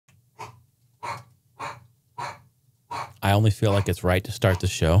I only feel like it's right to start the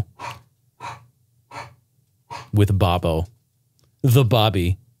show with Bobo, the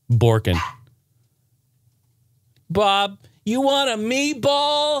Bobby Borkin. Bob, you want a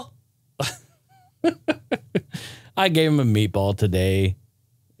meatball? I gave him a meatball today.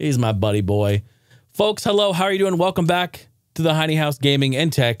 He's my buddy boy. Folks, hello. How are you doing? Welcome back to the Heine House Gaming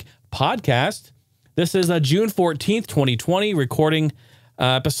and Tech podcast. This is June 14th, 2020, recording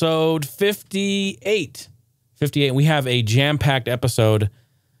episode 58. 58. We have a jam-packed episode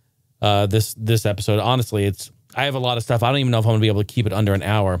this episode. Honestly, I have a lot of stuff. I don't even know if I'm going to be able to keep it under an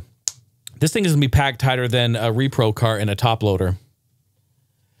hour. This thing is going to be packed tighter than a repro cart and a top loader.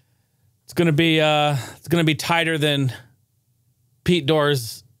 It's going to be tighter than Pete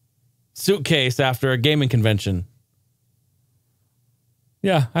Door's suitcase after a gaming convention.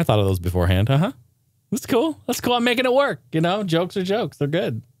 Yeah, I thought of those beforehand. That's cool. That's cool. I'm making it work. You know, jokes are jokes. They're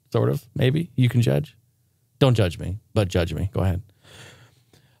good. Sort of. Maybe. You can judge. Don't judge me, but judge me. Go ahead.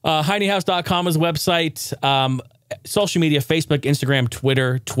 HeineHouse.com is the website. Social media, Facebook, Instagram,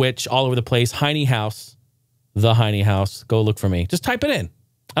 Twitter, Twitch, all over the place. Heine House. The Heine House. Go look for me. Just type it in.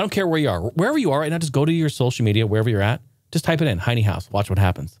 I don't care where you are. Wherever you are right now, just go to your social media, wherever you're at. Just type it in. Heine House. Watch what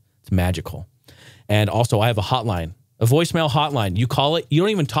happens. It's magical. And also, I have a hotline. A voicemail hotline. You call it. You don't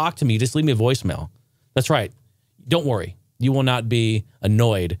even talk to me. You just leave me a voicemail. That's right. Don't worry. You will not be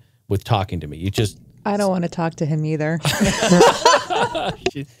annoyed with talking to me. You just... I don't want to talk to him either.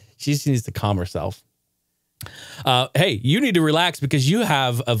 She needs to calm herself. Hey, you need to relax because you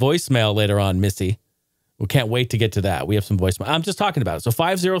have a voicemail later on, Missy. We can't wait to get to that. We have some voicemail. I'm just talking about it. So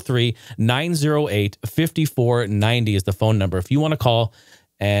 503-908-5490 is the phone number. If you want to call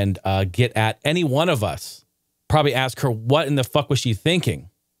and get at any one of us, probably ask her what in the fuck was she thinking.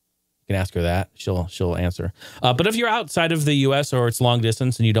 You can ask her that. She'll answer. But if you're outside of the U.S. or it's long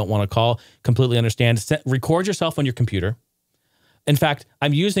distance and you don't want to call, completely understand. Record yourself on your computer. In fact,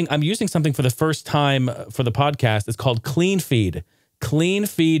 I'm using something for the first time for the podcast. It's called CleanFeed.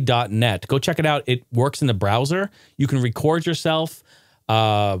 CleanFeed.net. Go check it out. It works in the browser. You can record yourself.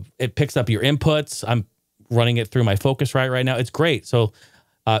 It picks up your inputs. I'm running it through my Focusrite right now. It's great. So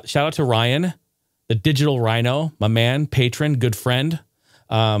shout out to Ryan, the digital rhino, my man, patron, good friend,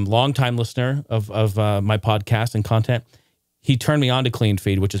 longtime listener of my podcast and content. He turned me on to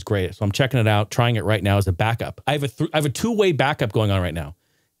CleanFeed, which is great. So I'm checking it out, trying it right now as a backup. I have a two-way backup going on right now.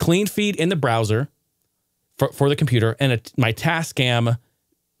 CleanFeed in the browser for the computer, and my Tascam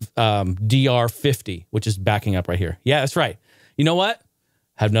DR50, which is backing up right here. Yeah, that's right. You know what?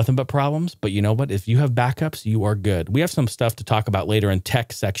 Have nothing but problems, but you know what? If you have backups, you are good. We have some stuff to talk about later in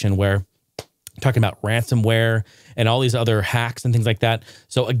tech section where talking about ransomware and all these other hacks and things like that.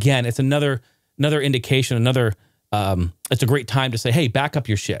 So again, it's another indication, it's a great time to say, hey, back up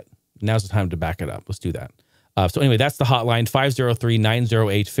your shit. Now's the time to back it up. Let's do that. So anyway, that's the hotline,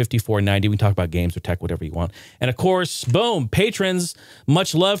 503-908-5490. We can talk about games or tech, whatever you want. And of course, boom, patrons,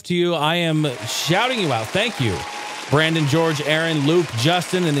 much love to you. I am shouting you out. Thank you. Brandon, George, Erin, Luke,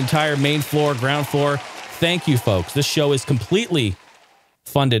 Justin, and the entire main floor, ground floor. Thank you, folks. This show is completely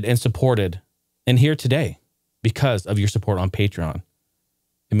funded and supported and here today because of your support on Patreon.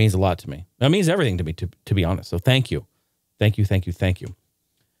 It means a lot to me. It means everything to me, to be honest. So thank you. Thank you, thank you, thank you.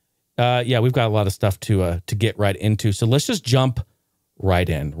 Yeah, we've got a lot of stuff to get right into. So let's just jump right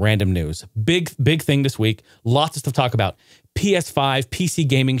in. Random news. Big thing this week. Lots of stuff to talk about. PS5, PC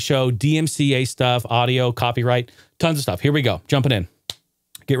gaming show, DMCA stuff, audio, copyright, tons of stuff. Here we go. Jumping in.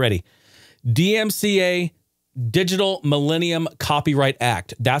 Get ready. DMCA, Digital Millennium Copyright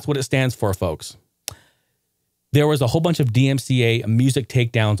Act. That's what it stands for, folks. There was a whole bunch of DMCA music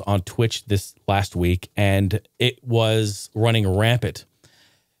takedowns on Twitch this last week, and it was running rampant.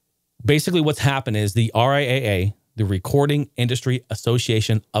 Basically, what's happened is the RIAA, the Recording Industry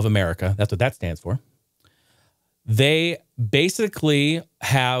Association of America, that's what that stands for, they basically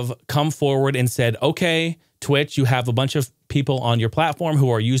have come forward and said, okay, Twitch, you have a bunch of people on your platform who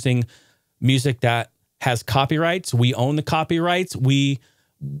are using music that has copyrights. We own the copyrights. We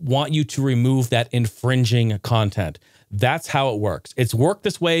want you to remove that infringing content. That's how it works. It's worked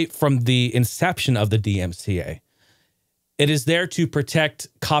this way from the inception of the DMCA. It is there to protect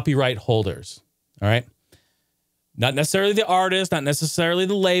copyright holders, all right? Not necessarily the artists, not necessarily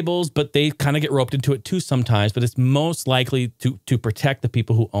the labels, but they kind of get roped into it too sometimes, but it's most likely to protect the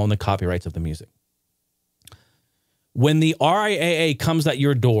people who own the copyrights of the music. When the RIAA comes at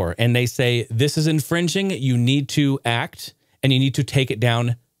your door and they say, this is infringing, you need to act and you need to take it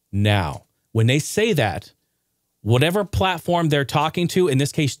down now. When they say that, whatever platform they're talking to, in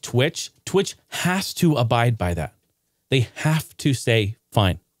this case, Twitch has to abide by that. They have to say,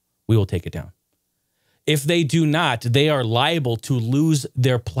 fine, we will take it down. If they do not, they are liable to lose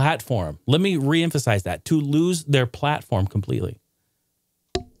their platform. Let me reemphasize that, to lose their platform completely.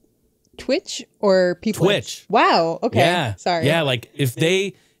 Twitch or people? Twitch. Wow. Okay. Yeah. Sorry. Yeah. Like if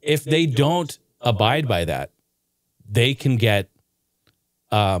they don't abide by that, they can get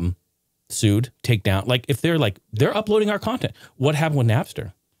sued, take down. Like if they're uploading our content. What happened with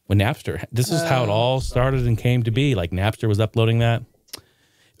Napster? This is how it all started and came to be. Like Napster was uploading that.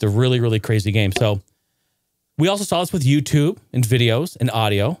 It's a really, really crazy game. So we also saw this with YouTube and videos and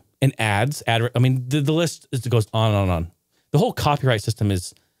audio and ads. I mean, the list goes on and on and on. The whole copyright system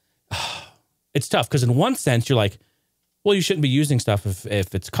is, it's tough because in one sense you're like, well, you shouldn't be using stuff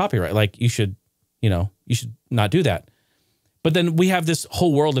if it's copyright. Like you should not do that. But then we have this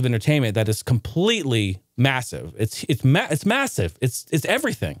whole world of entertainment that is completely massive. It's massive. It's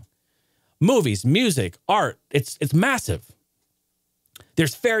everything. Movies, music, art. It's massive.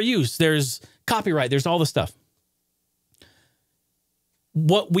 There's fair use. There's copyright. There's all this stuff.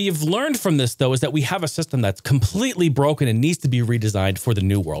 What we've learned from this, though, is that we have a system that's completely broken and needs to be redesigned for the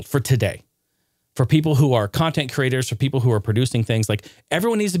new world, for today. For people who are content creators, for people who are producing things, like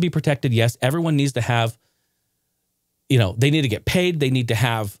everyone needs to be protected. Yes, everyone needs to have, they need to get paid. They need to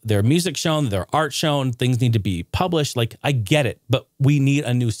have their music shown, their art shown. Things need to be published. Like, I get it, but we need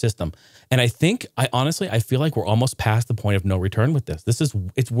a new system. And I feel like we're almost past the point of no return with this.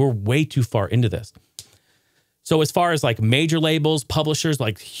 We're way too far into this. So as far as like major labels, publishers,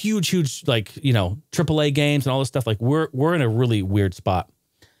 like huge, like, AAA games and all this stuff, like we're in a really weird spot.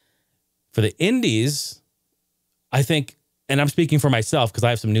 For the indies, I think, and I'm speaking for myself because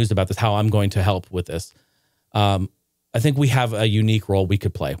I have some news about this, how I'm going to help with this. I think we have a unique role we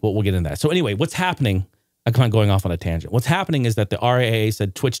could play. We'll get into that. So anyway, what's happening? I'm kind of going off on a tangent. What's happening is that the RIAA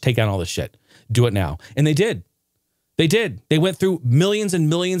said, Twitch, take down all this shit. Do it now. And they did. They did. They went through millions and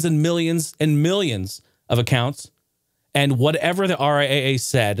millions and millions and millions of accounts. And whatever the RIAA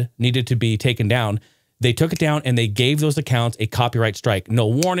said needed to be taken down, they took it down and they gave those accounts a copyright strike. No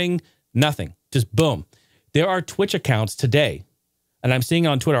warning, nothing. Just boom. There are Twitch accounts today, and I'm seeing it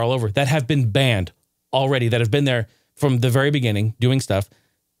on Twitter all over, that have been banned already, that have been there from the very beginning doing stuff.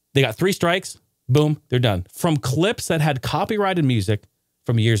 They got 3 strikes. Boom, they're done. From clips that had copyrighted music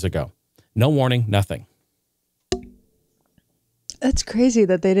from years ago. No warning, nothing. That's crazy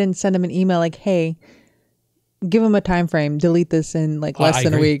that they didn't send him an email like, hey, give him a time frame, delete this in like less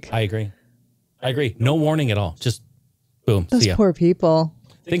than a week. I agree. No warning at all. Just boom. Those see ya. Poor people.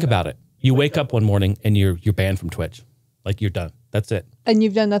 Think about it. You wake up one morning and you're banned from Twitch. Like you're done. That's it. And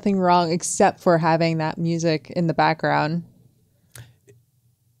you've done nothing wrong except for having that music in the background.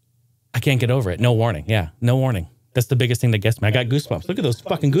 I can't get over it. No warning. Yeah, no warning. That's the biggest thing that gets me. I got goosebumps. Look at those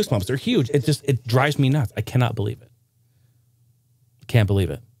fucking goosebumps. They're huge. It drives me nuts. I cannot believe it. Can't believe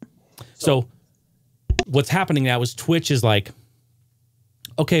it. So what's happening now is Twitch is like,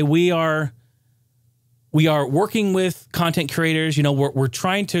 okay, we are working with content creators. We're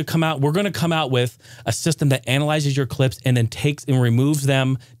trying to come out. We're going to come out with a system that analyzes your clips and then takes and removes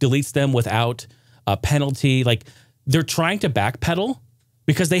them, deletes them without a penalty. Like they're trying to backpedal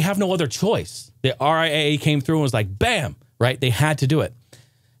because they have no other choice. The RIAA came through and was like, bam, right? They had to do it.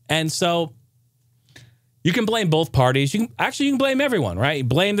 And so you can blame both parties. You can blame everyone, right?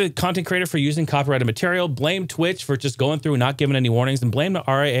 Blame the content creator for using copyrighted material, blame Twitch for just going through and not giving any warnings, and blame the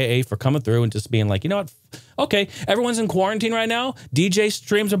RIAA for coming through and just being like, you know what? Okay, everyone's in quarantine right now. DJ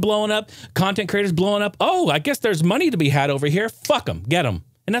streams are blowing up. Content creators blowing up. Oh, I guess there's money to be had over here. Fuck them. Get them.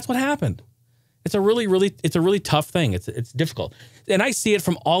 And that's what happened. It's a really tough thing. It's difficult. And I see it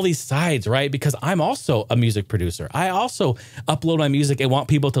from all these sides, right? Because I'm also a music producer. I also upload my music and want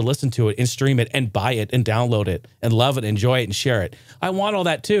people to listen to it and stream it and buy it and download it and love it, enjoy it and share it. I want all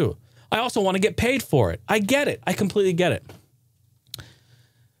that too. I also want to get paid for it. I get it. I completely get it.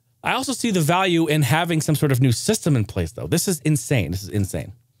 I also see the value in having some sort of new system in place though. This is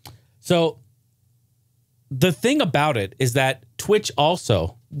insane. So the thing about it is that Twitch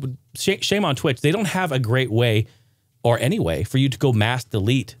also, shame on Twitch, they don't have a great way or any way for you to go mass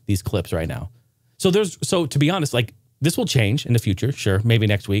delete these clips right now. So to be honest, like this will change in the future. Sure. Maybe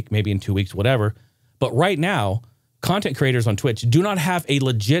next week, maybe in 2 weeks, whatever. But right now, content creators on Twitch do not have a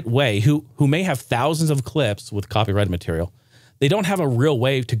legit way who may have thousands of clips with copyrighted material. They don't have a real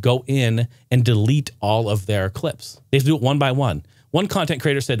way to go in and delete all of their clips. They have to do it one by one. One content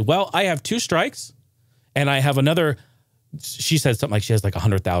creator said, well, I have 2 strikes and I have another. She said something like she has like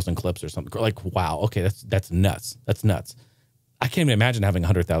 100,000 clips or something. Like, wow, okay, that's nuts. That's nuts. I can't even imagine having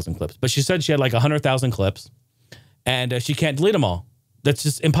 100,000 clips. But she said she had like 100,000 clips, and she can't delete them all. That's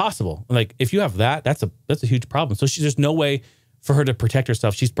just impossible. Like, if you have that, that's a huge problem. So there's no way for her to protect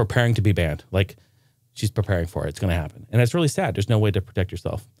herself. She's preparing to be banned. Like, she's preparing for it. It's going to happen. And it's really sad. There's no way to protect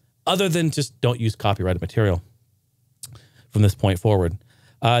yourself other than just don't use copyrighted material from this point forward.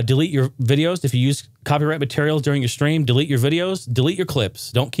 Delete your videos. If you use copyright materials during your stream, delete your videos, delete your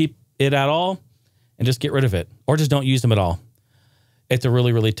clips. Don't keep it at all and just get rid of it, or just don't use them at all. It's a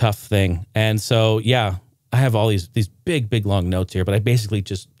really, really tough thing. And so, yeah, I have all these big, long notes here, but I basically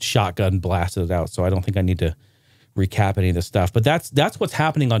just shotgun blasted it out. So I don't think I need to recap any of this stuff. But that's what's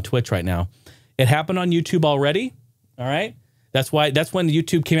happening on Twitch right now. It happened on YouTube already. All right. That's when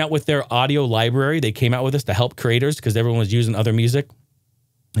YouTube came out with their audio library. They came out with this to help creators because everyone was using other music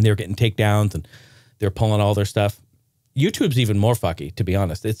and they were getting takedowns and they're pulling all their stuff. YouTube's even more fucky, to be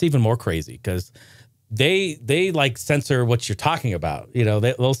honest. It's even more crazy because they like censor what you're talking about. You know,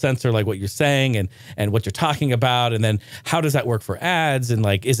 they'll censor like what you're saying and what you're talking about. And then how does that work for ads? And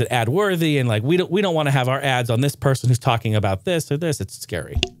like, is it ad worthy? And like, we don't want to have our ads on this person who's talking about this or this. It's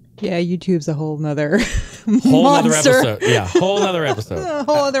scary. Yeah, YouTube's a whole nother nother episode. Yeah, whole nother episode. A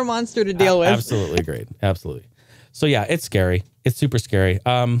whole other monster to deal with. Absolutely agreed. Absolutely. So yeah, it's scary. It's super scary.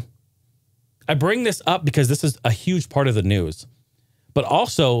 I bring this up because this is a huge part of the news, but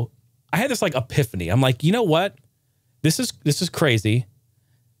also I had this like epiphany. I'm like, you know what? This is crazy.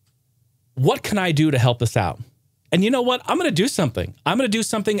 What can I do to help this out? And you know what? I'm going to do something. I'm going to do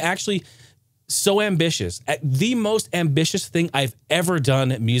something actually so ambitious, the most ambitious thing I've ever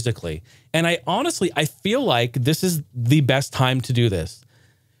done musically. And I feel like this is the best time to do this.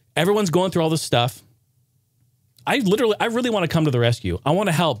 Everyone's going through all this stuff. I really want to come to the rescue. I want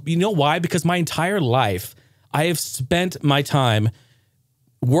to help. You know why? Because my entire life, I have spent my time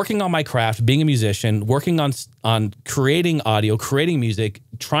working on my craft, being a musician, working on creating audio, creating music,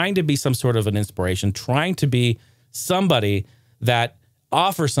 trying to be some sort of an inspiration, trying to be somebody that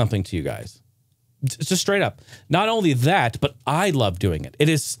offers something to you guys. Just straight up. Not only that, but I love doing it. It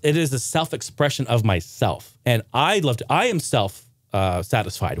is a self-expression of myself. And I am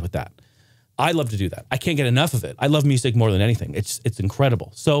self-satisfied with that. I love to do that. I can't get enough of it. I love music more than anything. It's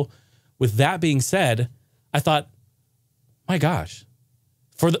incredible. So with that being said, I thought, my gosh,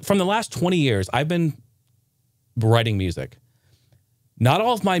 from the last 20 years, I've been writing music. Not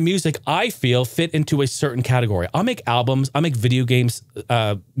all of my music, I feel, fit into a certain category. I'll make albums. I'll make video games,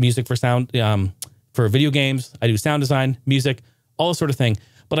 music for sound, for video games. I do sound design, music, all this sort of thing.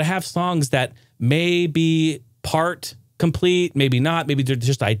 But I have songs that may be part complete, maybe not. Maybe they're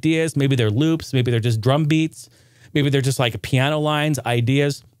just ideas. Maybe they're loops. Maybe they're just drum beats. Maybe they're just like piano lines,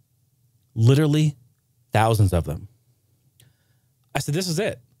 ideas. Literally thousands of them. I said, this is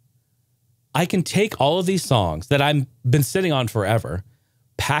it. I can take all of these songs that I've been sitting on forever,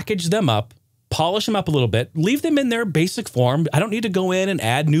 package them up, polish them up a little bit, leave them in their basic form. I don't need to go in and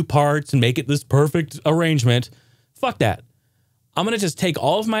add new parts and make it this perfect arrangement. Fuck that. I'm going to just take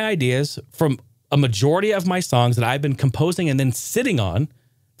all of my ideas from a majority of my songs that I've been composing and then sitting on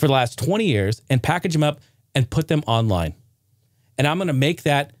for the last 20 years and package them up and put them online. And I'm going to make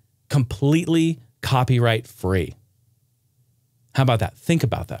that completely copyright free. How about that? Think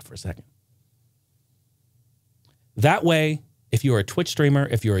about that for a second. That way, if you're a Twitch streamer,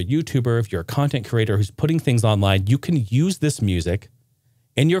 if you're a YouTuber, if you're a content creator who's putting things online, you can use this music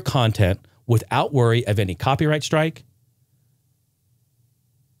in your content without worry of any copyright strike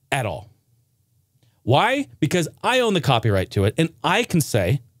at all. Why? Because I own the copyright to it, and I can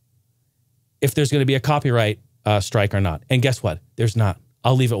say if there's going to be a copyright strike or not. And guess what? There's not.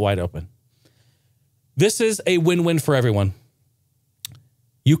 I'll leave it wide open. This is a win-win for everyone.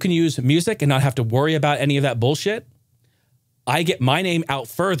 You can use music and not have to worry about any of that bullshit. I get my name out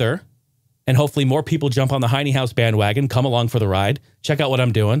further, and hopefully more people jump on the Heine House bandwagon, come along for the ride, check out what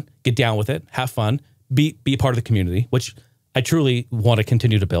I'm doing, get down with it, have fun, be part of the community, which I truly want to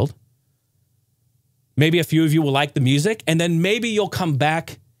continue to build. Maybe a few of you will like the music, and then maybe you'll come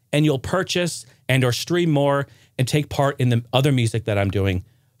back and you'll purchase and or stream more and take part in the other music that I'm doing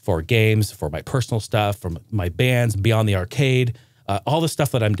for games, for my personal stuff, for my bands, Beyond the Arcade, all the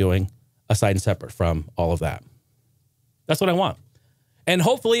stuff that I'm doing aside and separate from all of that. That's what I want. And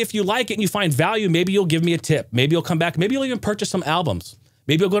hopefully if you like it and you find value, maybe you'll give me a tip. Maybe you'll come back. Maybe you'll even purchase some albums.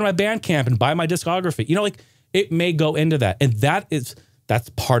 Maybe you'll go to my Bandcamp and buy my discography. You know, like it may go into that. And that's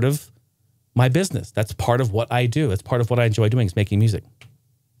part of my business. That's part of what I do. It's part of what I enjoy doing is making music.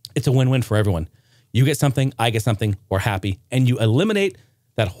 It's a win-win for everyone. You get something, I get something, we're happy. And you eliminate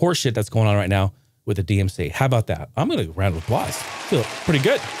that horseshit that's going on right now with the DMCA. How about that? I'm going to round of applause. I feel pretty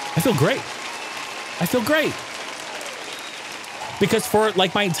good. I feel great. I feel great. Because for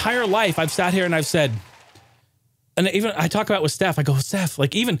like my entire life, I've sat here and I've said, and even I talk about with Steph, I go, Steph,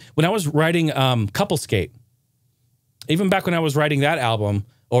 like even when I was writing Couple Skate, even back when I was writing that album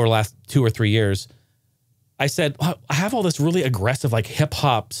over the last 2 or 3 years, I said, well, I have all this really aggressive like hip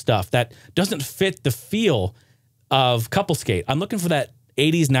hop stuff that doesn't fit the feel of couple skate. I'm looking for that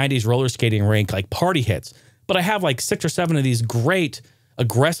 80s, 90s roller skating rink, like party hits. But I have like 6 or 7 of these great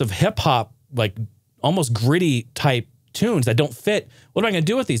aggressive hip hop, like almost gritty type tunes that don't fit. What am I going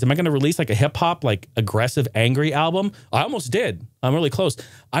to do with these? Am I going to release like a hip hop, like aggressive, angry album? I almost did. I'm really close.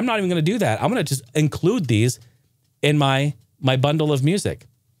 I'm not even going to do that. I'm going to just include these in my bundle of music.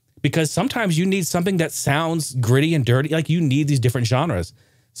 Because sometimes you need something that sounds gritty and dirty. Like you need these different genres.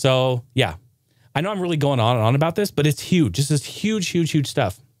 So yeah, I know I'm really going on and on about this, but it's huge. This is huge, huge, huge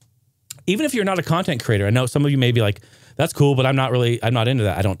stuff. Even if you're not a content creator, I know some of you may be like, that's cool, but I'm not into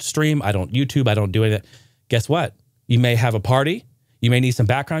that. I don't stream. I don't YouTube. I don't do any of that. Guess what? You may have a party. You may need some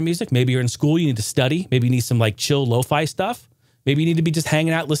background music. Maybe you're in school. You need to study. Maybe you need some like chill lo-fi stuff. Maybe you need to be just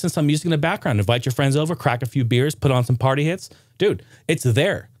hanging out, listen to some music in the background, invite your friends over, crack a few beers, put on some party hits. Dude, it's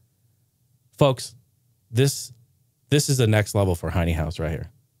there. Folks, this is the next level for Heine House right here.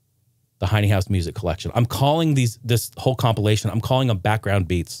 The Heine House Music Collection. I'm calling this whole compilation, I'm calling them background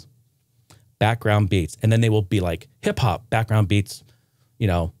beats. Background beats. And then they will be like hip-hop background beats, you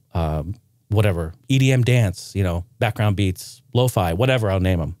know, whatever, EDM dance, you know, background beats, lo-fi, whatever, I'll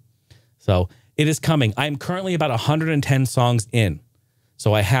name them. So it is coming. I'm currently about 110 songs in.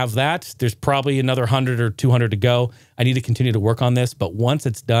 So I have that. There's probably another 100 or 200 to go. I need to continue to work on this. But once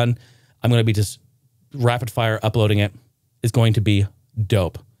it's done, I'm going to be just rapid fire uploading it. It's going to be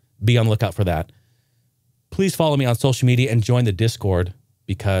dope. Be on the lookout for that. Please follow me on social media and join the Discord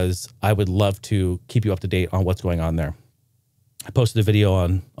because I would love to keep you up to date on what's going on there. I posted a video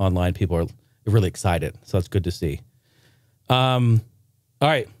online. People are really excited. So that's good to see. All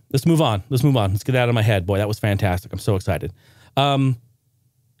right, let's move on. Let's get it out of my head. Boy, that was fantastic. I'm so excited.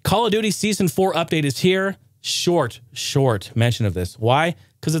 Call of Duty Season 4 update is here. Short mention of this. Why?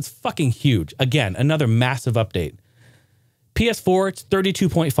 Because it's fucking huge. Again, another massive update. PS4, it's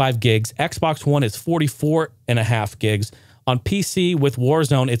 32.5 gigs. Xbox One is 44.5 gigs. On PC with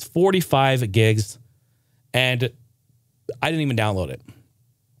Warzone, it's 45 gigs. And I didn't even download it.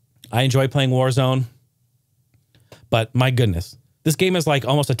 I enjoy playing Warzone. But my goodness, this game is like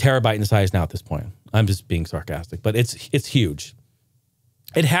almost a terabyte in size now at this point. I'm just being sarcastic, but it's huge.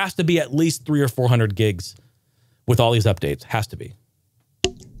 It has to be at least 300 or 400 gigs with all these updates. Has to be.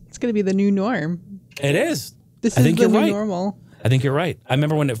 It's going to be the new norm. It is. This is the new normal. I think you're right. I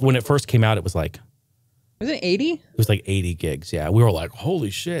remember when it first came out, it was like... Was it 80? It was like 80 gigs. Yeah. We were like, holy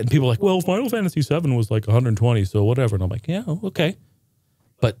shit. And people were like, well, Final Fantasy VII was like 120, so whatever. And I'm like, yeah, okay.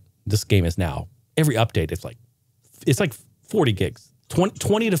 But this game is now, every update, it's like 40 gigs,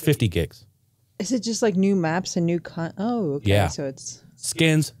 20 to 50 gigs. Is it just like new maps and new oh, okay. Yeah. So it's...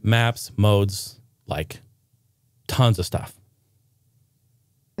 Skins, maps, modes, like tons of stuff.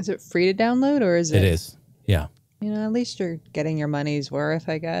 Is it free to download or is it? It is. Yeah. You know, at least you're getting your money's worth,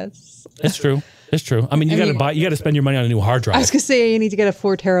 I guess. It's true. It's true. I mean, you got to spend your money on a new hard drive. I was going to say you need to get a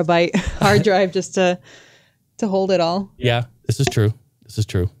 4 terabyte hard drive just to hold it all. Yeah, this is true. This is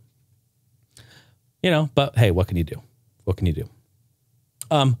true. You know, but hey, what can you do? What can you do?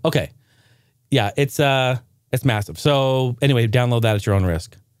 Okay. Yeah, it's massive. So anyway, download that at your own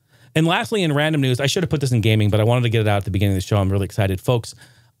risk. And lastly, in random news, I should have put this in gaming, but I wanted to get it out at the beginning of the show. I'm really excited. Folks,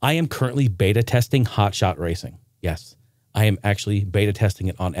 I am currently beta testing Hotshot Racing. Yes, I am actually beta testing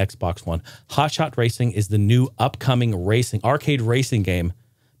it on Xbox One. Hotshot Racing is the new upcoming arcade racing game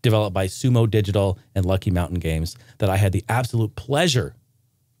developed by Sumo Digital and Lucky Mountain Games that I had the absolute pleasure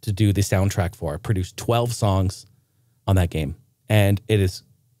to do the soundtrack for. I produced 12 songs on that game. And this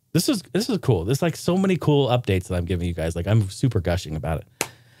is cool. There's like so many cool updates that I'm giving you guys. Like I'm super gushing about it.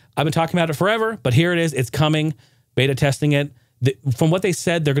 I've been talking about it forever, but here it is. It's coming. Beta testing it. From what they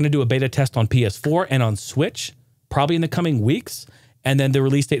said, they're going to do a beta test on PS4 and on Switch, probably in the coming weeks. And then the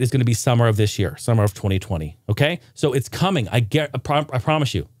release date is going to be summer of this year, summer of 2020. Okay? So it's coming. I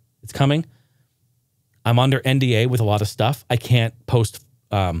promise you, it's coming. I'm under NDA with a lot of stuff. I can't post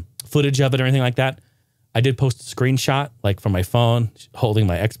footage of it or anything like that. I did post a screenshot, like from my phone, holding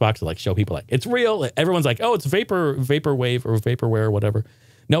my Xbox to like show people like it's real. Everyone's like, oh, it's vaporwave or vaporware or whatever.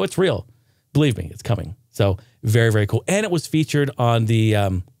 No, it's real. Believe me, it's coming. So very, very cool. And it was featured on the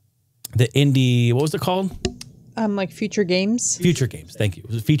indie, what was it called? Like Future Games. Future Games. Thank you. It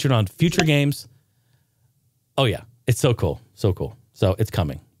was featured on Future Games. Oh yeah, it's so cool, so cool. So it's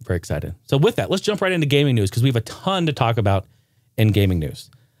coming. Very excited. So with that, let's jump right into gaming news because we have a ton to talk about in gaming news.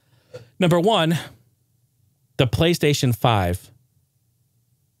 Number one, the PlayStation 5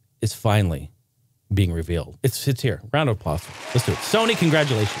 is finally being revealed. It's here. Round of applause. Let's do it. Sony,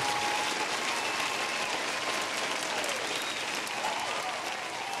 congratulations.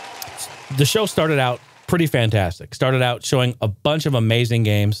 The show started out pretty fantastic. Started out showing a bunch of amazing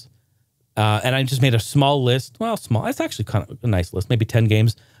games. And I just made a small list. Well, small. It's actually kind of a nice list. Maybe 10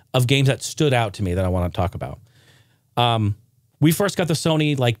 games that stood out to me that I want to talk about. We first got the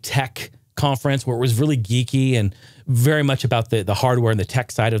Sony like tech conference where it was really geeky and very much about the hardware and the tech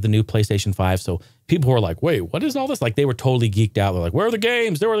side of the new PlayStation 5. So people were like, wait, what is all this? Like they were totally geeked out. They're like, where are the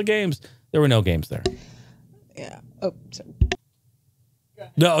games? There were the games. There were no games there. Yeah. Oh, sorry.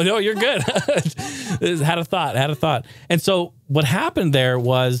 No, you're good. Had a thought. And so what happened there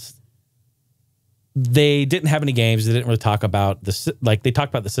was they didn't have any games. They didn't really talk about they talked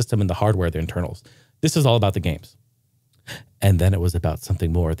about the system and the hardware, the internals. This is all about the games. And then it was about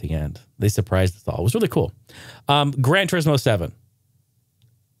something more at the end. They surprised us all. It was really cool. Gran Turismo 7.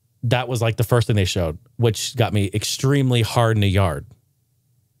 That was like the first thing they showed, which got me extremely hard in the yard.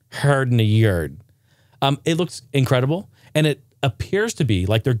 It looks incredible. And it appears to be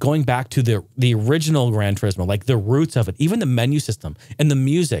like they're going back to the original Gran Turismo, like the roots of it, even the menu system and the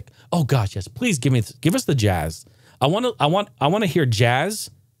music. Oh gosh, yes. Please give us the jazz. I want to hear jazz,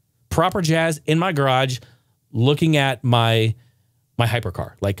 proper jazz in my garage, looking at my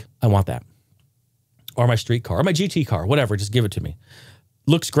hypercar. Like I want that. Or my street car or my GT car, whatever. Just give it to me.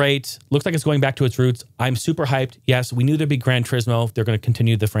 Looks great. Looks like it's going back to its roots. I'm super hyped. Yes, we knew there'd be Gran Turismo. They're going to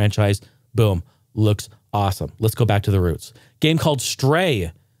continue the franchise. Boom. Looks awesome. Let's go back to the roots. Game called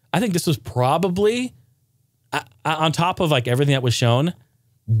Stray. I think this was probably on top of like everything that was shown.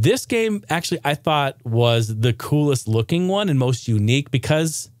 This game actually I thought was the coolest looking one and most unique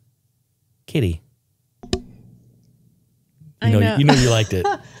because kitty. You know you liked it.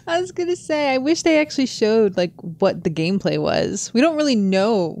 I was gonna say I wish they actually showed like what the gameplay was. We don't really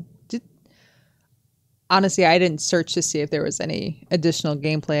know. Honestly, I didn't search to see if there was any additional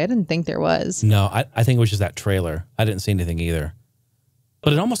gameplay. I didn't think there was. No, I think it was just that trailer. I didn't see anything either.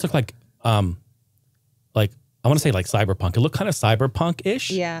 But it almost looked like I want to say like cyberpunk. It looked kind of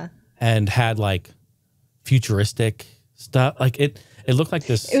cyberpunk-ish. Yeah. And had like futuristic stuff. Like it looked like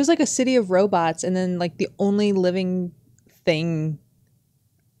this. It was like a city of robots, and then like the only living thing,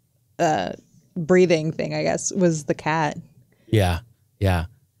 breathing thing, I guess, was the cat. Yeah. Yeah.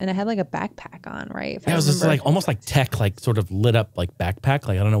 And it had like a backpack on, right? It was just like almost like tech, like sort of lit up like backpack.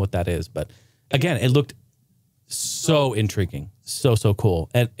 Like I don't know what that is, but again, it looked so intriguing, so cool,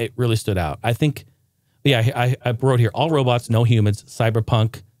 and it really stood out. I think, yeah, I wrote here all robots, no humans,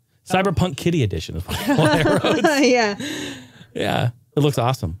 cyberpunk kitty edition is what I wrote. Yeah, it looks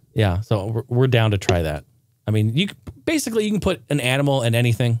awesome. Yeah, so we're down to try that. I mean, you can put an animal in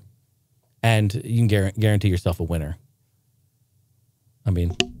anything, and you can guarantee yourself a winner. I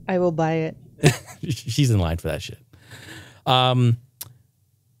mean, I will buy it. She's in line for that shit.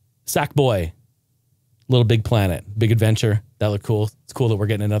 Sackboy, Little Big Planet, Big Adventure. That looked cool. It's cool that we're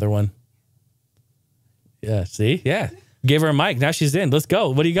getting another one. Yeah, see? Yeah. Gave her a mic. Now she's in. Let's go.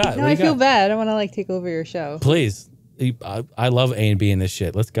 What do you got? No, I feel bad. I don't want to like take over your show. Please. I love A and B in this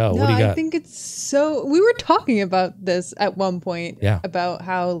shit. Let's go. What do you got? I think it's so... We were talking about this at one point. Yeah. About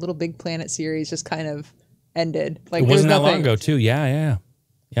how Little Big Planet series just kind of ended. Like it wasn't that long ago too. Yeah.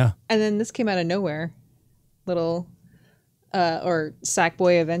 And then this came out of nowhere. Little or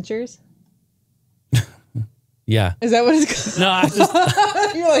Sackboy Adventures. Yeah. Is that what it's called? No, I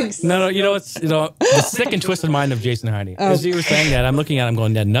just You're like no. You know what's the sick and twisted mind of Jason Heine. As you were saying that, I'm looking at him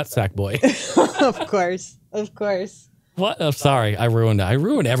going, "Yeah, nutsack boy." Of course. What? I'm sorry. I ruined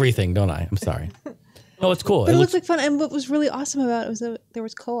everything, don't I? I'm sorry. No, it's cool. But it looks like fun. And what was really awesome about it was that there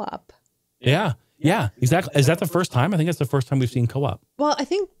was co-op. Yeah, exactly. Is that the first time? I think it's the first time we've seen co-op. Well, I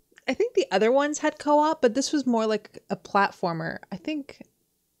think the other ones had co-op, but this was more like a platformer.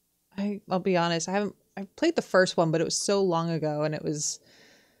 I'll be honest, I played the first one, but it was so long ago and it was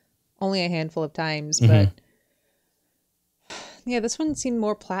only a handful of times. But yeah, this one seemed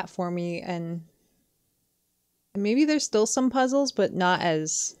more platformy and maybe there's still some puzzles, but not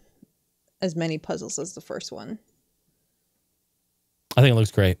as many puzzles as the first one. I think it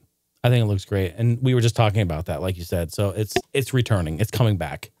looks great. And we were just talking about that, like you said. So it's returning. It's coming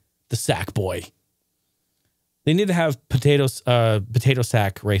back. The Sack Boy. They need to have potato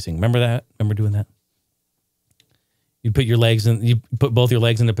sack racing. Remember that? Remember doing that? You put both your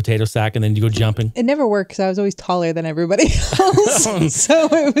legs in the potato sack and then you go jumping. It never worked because I was always taller than everybody else. So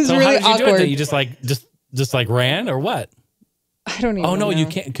it was really awkward. How did you do it? You just like ran or what? I don't even know. Oh no, you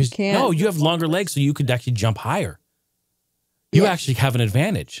can't no, you have longer legs, so you could actually jump higher. You actually have an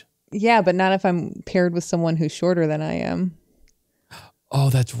advantage. Yeah, but not if I'm paired with someone who's shorter than I am. Oh,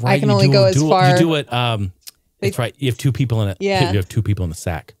 that's right. I can only go as far. You do it. That's right. You have two people in it. Yeah. You have two people in the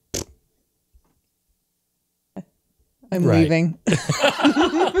sack. I'm leaving.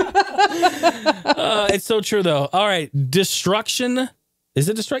 It's so true, though. All right. Destruction. Is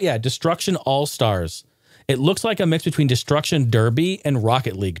it Destruction? Yeah, Destruction All-Stars. It looks like a mix between Destruction Derby and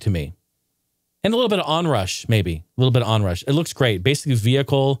Rocket League to me. And a little bit of Onrush, maybe. A little bit of Onrush. It looks great. Basically,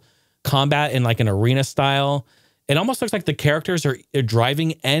 vehicle combat in like an arena style. It almost looks like the characters are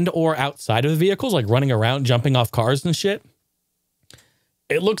driving and or outside of the vehicles, like running around, jumping off cars and shit.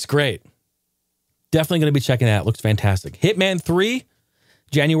 It looks great. Definitely going to be checking it out. It looks fantastic. Hitman 3,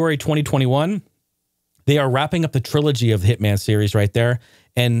 January 2021. They are wrapping up the trilogy of the Hitman series right there.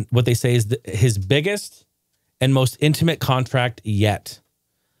 And what they say is his biggest and most intimate contract yet.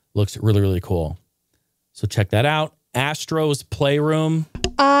 Looks really, really cool. So check that out. Astro's Playroom.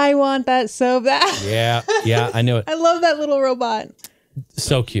 I want that so bad. Yeah, I knew it. I love that little robot.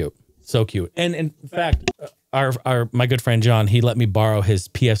 So cute. So cute. And in fact, my good friend John, he let me borrow his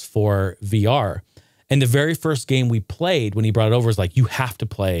PS4 VR. And the very first game we played when he brought it over was like, you have to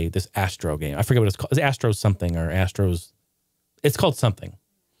play this Astro game. I forget what it's called. It's Astro's something or Astro's. It's called something.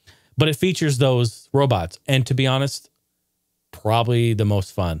 But it features those robots. And to be honest, probably the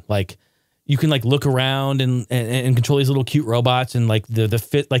most fun. Like you can like look around and control these little cute robots and like the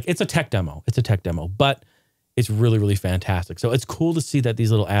fit. Like it's a tech demo. It's a tech demo. But it's really, really fantastic. So it's cool to see that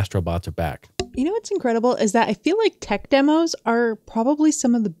these little Astrobots are back. You know what's incredible is that I feel like tech demos are probably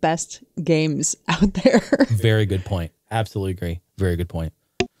some of the best games out there. Very good point. Absolutely agree. Very good point.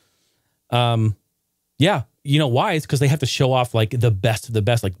 Yeah. You know why? It's because they have to show off like the best of the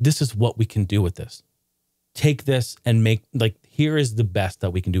best. Like this is what we can do with this. Take this and make like, here is the best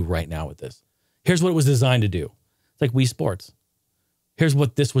that we can do right now with this. Here's what it was designed to do. It's like Wii Sports. Here's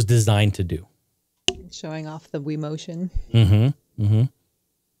what this was designed to do. Showing off the Wii Motion. Mm-hmm. Mm-hmm.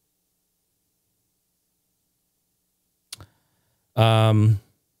 I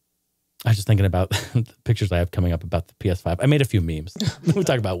was just thinking about the pictures I have coming up about the PS5. I made a few memes. We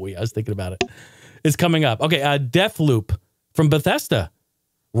talk about Wii. I was thinking about it. It's coming up. Okay, Deathloop from Bethesda.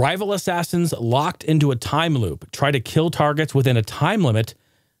 Rival assassins locked into a time loop. Try to kill targets within a time limit,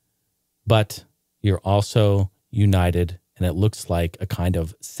 but you're also united, and it looks like a kind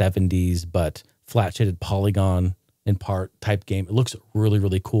of 70s but flat-shaded polygon in part type game. It looks really,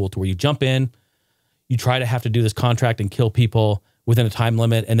 really cool to where you jump in, you try to have to do this contract and kill people within a time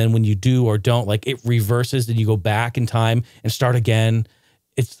limit. And then when you do or don't, like it reverses and you go back in time and start again.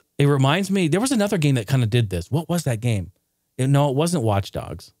 It reminds me, there was another game that kind of did this. What was that game? No, it wasn't Watch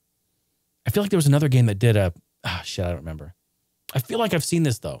Dogs. I feel like there was another game that did I don't remember. I feel like I've seen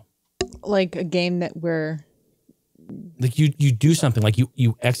this though. Like a game that like you do something, like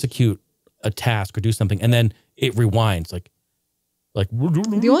you execute a task or do something and then it rewinds like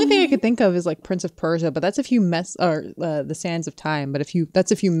the only thing I could think of is like Prince of Persia, but that's if you the Sands of Time. But if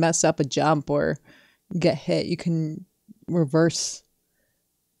you mess up a jump or get hit, you can reverse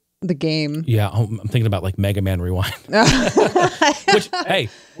the game. Yeah, I'm thinking about like Mega Man Rewind. Which, hey,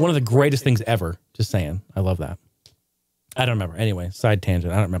 one of the greatest things ever. Just saying. I love that. I don't remember. Anyway, side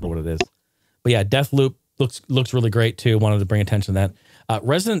tangent. I don't remember what it is. But yeah, Deathloop looks really great too. Wanted to bring attention to that.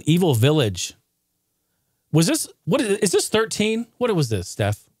 Resident Evil Village. Was this, is this 13? What was this,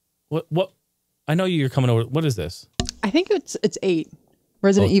 Steph? What? I know you're coming over. What is this? I think it's 8.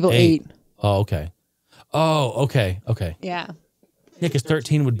 Resident Evil 8. Oh, okay. Oh, okay. Okay. Yeah. Yeah, because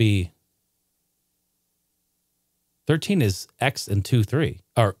 13 would be... 13 is X and 2, 3.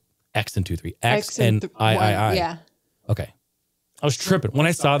 Or X and 2, 3. X and I. Yeah. Okay. I was tripping. When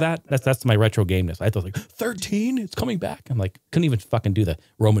I saw that, that's my retro gameness. I thought like, 13? It's coming back? I'm like, couldn't even fucking do the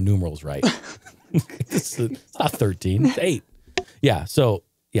Roman numerals right. It's not 13, it's 8. Yeah, so,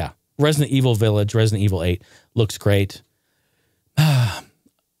 yeah. Resident Evil Village, Resident Evil 8 looks great. Yeah,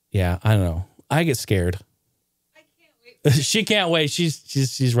 I don't know. I get scared. I can't wait. She can't wait.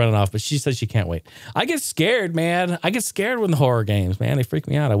 She's running off, but she says she can't wait. I get scared, man. I get scared with the horror games, man. They freak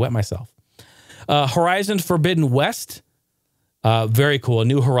me out. I wet myself. Horizon Forbidden West. Very cool. A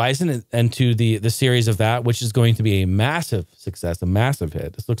new Horizon into the series of that, which is going to be a massive success, a massive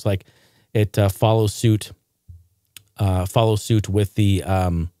hit. This looks like it follows suit with the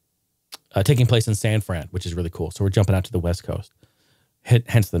taking place in San Fran, which is really cool. So we're jumping out to the West Coast,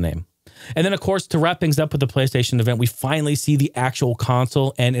 hence the name. And then, of course, to wrap things up with the PlayStation event, we finally see the actual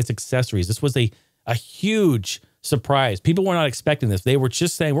console and its accessories. This was a huge surprise. People were not expecting this. They were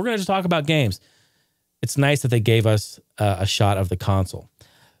just saying, we're going to just talk about games. It's nice that they gave us a shot of the console.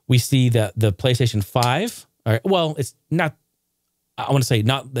 We see the PlayStation 5. All right, well, it's not, I want to say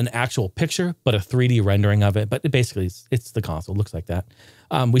not an actual picture, but a 3D rendering of it. But it's the console. It looks like that.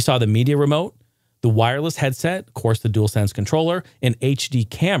 We saw the media remote, the wireless headset, of course, the DualSense controller, an HD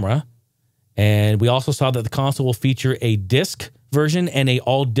camera. And we also saw that the console will feature a disc version and a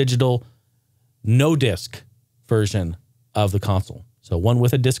all-digital no disc version of the console. So one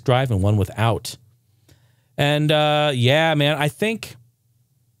with a disc drive and one without. And yeah, man, I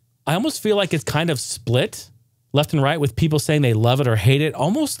almost feel like it's kind of split left and right with people saying they love it or hate it.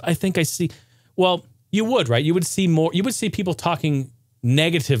 Almost, I think I see, well, you would, right? You would see people talking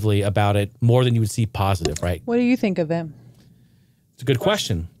negatively about it more than you would see positive, right? What do you think of it? It's a good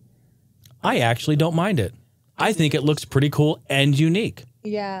question. I actually don't mind it. I think it looks pretty cool and unique.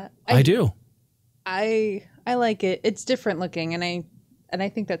 Yeah. I do. I like it. It's different looking, and I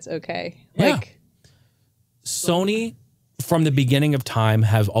think that's okay. Yeah. Like Sony, from the beginning of time,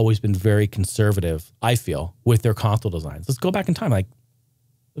 have always been very conservative, I feel, with their console designs. Let's go back in time. Like,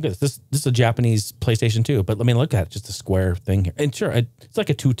 look at this. This is a Japanese PlayStation 2, but let me look at it. Just a square thing here. And sure, it's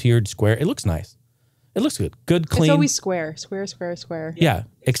like a two-tiered square. It looks nice. It looks good. Good, clean. It's always square. Square. Yeah,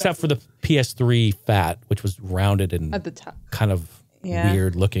 except for the PS3 Fat, which was rounded and At the top. kind of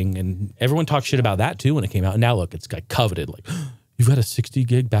weird looking. And everyone talked shit about that too when it came out. And now look, it's like coveted. Like, you've got a 60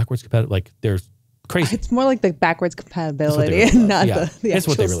 gig backwards compatible. Like, there's crazy. It's more like the backwards compatibility and not the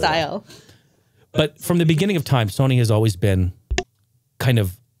actual really style. But from the beginning of time, Sony has always been kind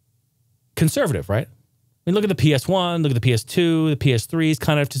of conservative, right? I mean, look at the PS1, look at the PS2, the PS3 is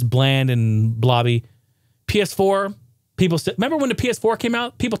kind of just bland and blobby. PS4, people said, remember when the PS4 came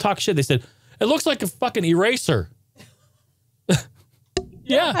out? People talk shit. They said, it looks like a fucking eraser.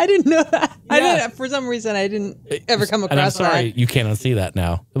 Yeah. I didn't know that. Yeah. I didn't, for some reason, I didn't ever come across and I'm sorry, that. you can't unsee that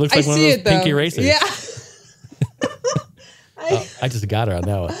now. It looks like I one of see those it, though. pinky erasers. Yeah. I just got her on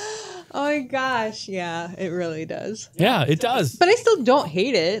that one. Oh my gosh. Yeah, it really does. Yeah, it does. But I still don't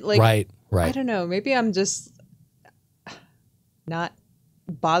hate it. Like, Right. I don't know. Maybe I'm just not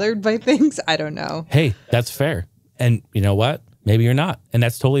bothered by things. I don't know. Hey, that's fair. And you know what? Maybe you're not. And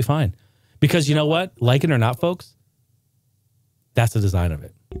that's totally fine. Because you know what? Like it or not, folks, that's the design of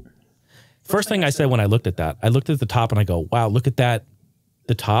it. First thing I said when I looked at that, I looked at the top and I go, wow, look at that.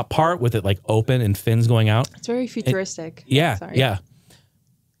 The top part with it like open and fins going out. It's very futuristic. Yeah.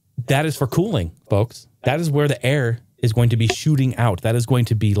 That is for cooling, folks. That is where the air is going to be shooting out. That is going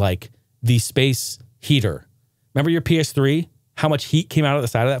to be like the space heater. Remember your PS3? How much heat came out of the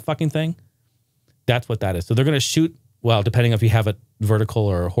side of that fucking thing? That's what that is. So they're going to shoot, well, depending if you have it vertical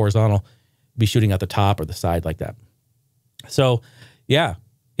or horizontal, be shooting at the top or the side like that. So, yeah.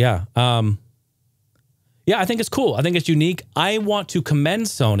 I think it's cool. I think it's unique. I want to commend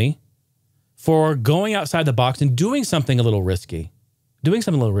Sony for going outside the box and doing something a little risky.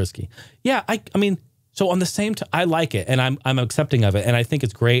 Yeah, I mean, so on the same time, I like it and I'm accepting of it and I think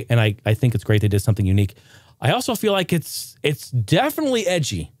it's great and I think it's great they did something unique. I also feel like it's definitely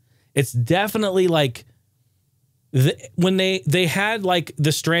edgy. It's definitely like when they had like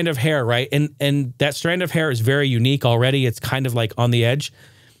the strand of hair, right? And that strand of hair is very unique already. It's kind of like on the edge.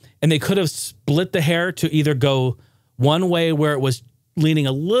 And they could have split the hair to either go one way where it was leaning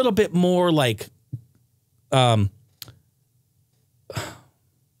a little bit more like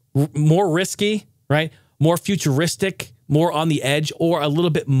more risky, right? More futuristic, more on the edge, or a little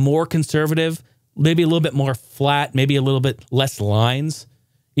bit more conservative, maybe a little bit more flat, maybe a little bit less lines,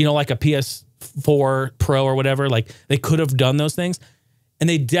 you know, like a PS4 Pro or whatever. Like they could have done those things. And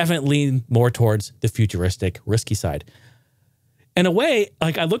they definitely lean more towards the futuristic, risky side. In a way,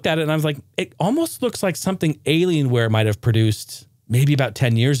 like I looked at it and I was like, it almost looks like something Alienware might have produced maybe about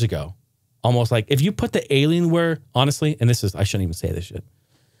 10 years ago. Almost like if you put the Alienware, honestly, and this is, I shouldn't even say this shit,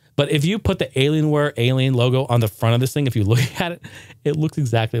 but if you put the Alienware Alien logo on the front of this thing, if you look at it, it looks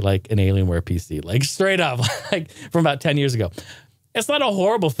exactly like an Alienware PC, like straight up, like from about 10 years ago. It's not a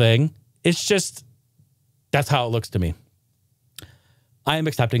horrible thing. It's just, that's how it looks to me. I am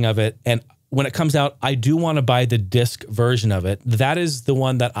accepting of it. And when it comes out, I do want to buy the disc version of it. That is the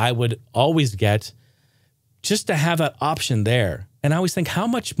one that I would always get just to have that option there. And I always think, how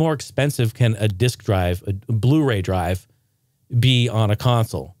much more expensive can a disc drive, a Blu-ray drive, be on a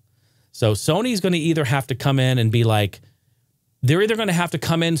console? So Sony's going to either have to come in and be like, they're either going to have to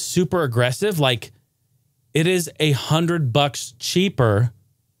come in super aggressive, like it is $100 cheaper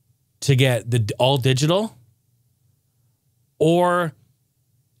to get the all digital, or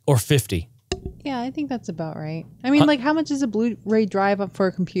 50. Yeah, I think that's about right. I mean, like, how much is a Blu-ray drive up for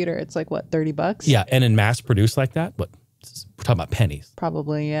a computer? It's like, what, $30? Yeah, and in mass produced like that, what? We're talking about pennies.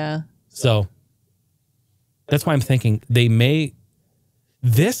 Probably, yeah. So that's why I'm thinking they may,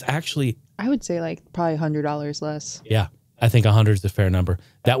 this actually. I would say like probably $100 less. Yeah, I think 100 is a fair number.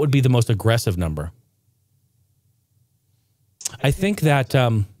 That would be the most aggressive number. I think that,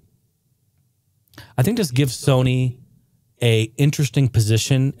 I think this gives Sony a interesting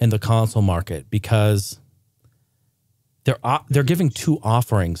position in the console market because they're giving two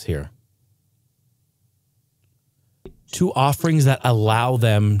offerings here. 2 offerings that allow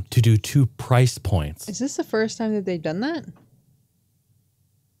them to do 2 price points. Is this the first time that they've done that?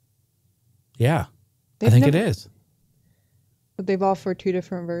 Yeah, I think it is. But they've offered 2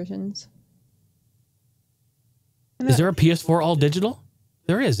 different versions. Is there a PS4 all digital?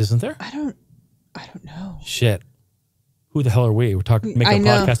 There is, isn't there? I don't know. Shit. Who the hell are we? We're talking, making a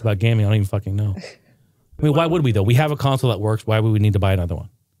podcast about gaming. I don't even fucking know. I mean, why would we though? We have a console that works. Why would we need to buy another one?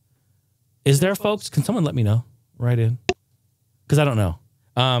 Is there, folks? Can someone let me know? Right in. Because I don't know.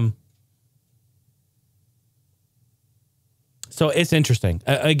 So it's interesting.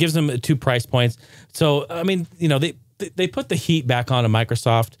 It gives them 2 price points. So, I mean, you know, they put the heat back on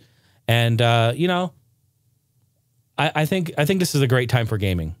Microsoft. And, you know, I think this is a great time for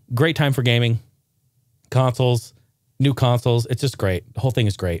gaming. Great time for gaming. Consoles, new consoles. It's just great. The whole thing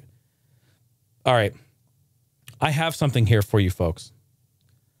is great. All right. I have something here for you folks.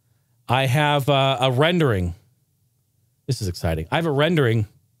 I have a rendering. This is exciting. I have a rendering.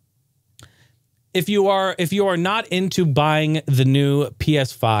 If you are not into buying the new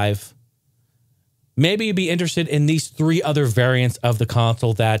PS5, maybe you'd be interested in these 3 other variants of the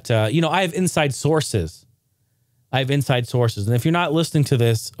console that, you know, I have inside sources. And if you're not listening to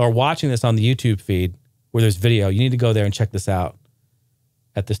this or watching this on the YouTube feed where there's video, you need to go there and check this out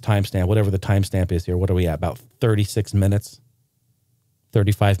at this timestamp, whatever the timestamp is here. What are we at? About 36 minutes,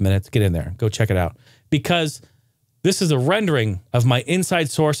 35 minutes. Get in there. Go check it out. Because this is a rendering of my inside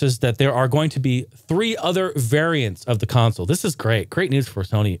sources that there are going to be 3 other variants of the console. This is great. Great news for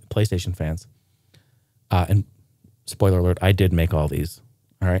Sony PlayStation fans. And spoiler alert, I did make all these.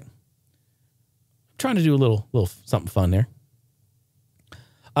 All right. I'm trying to do a little something fun there.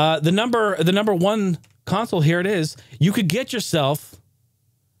 The number 1 console, here it is. You could get yourself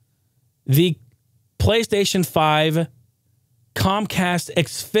the PlayStation 5 Comcast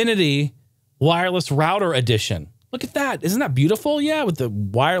Xfinity Wireless Router Edition. Look at that. Isn't that beautiful? Yeah, with the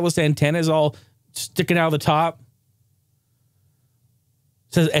wireless antennas all sticking out of the top.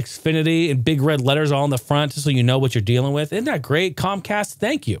 It says Xfinity in big red letters all in the front just so you know what you're dealing with. Isn't that great? Comcast,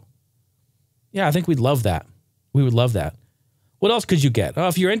 thank you. Yeah, I think we'd love that. We would love that. What else could you get? Oh,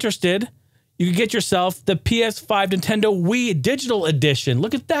 if you're interested, you could get yourself the PS5 Nintendo Wii Digital Edition.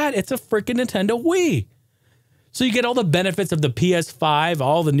 Look at that. It's a freaking Nintendo Wii. So you get all the benefits of the PS5,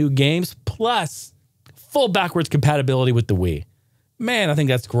 all the new games, plus full backwards compatibility with the Wii. Man, I think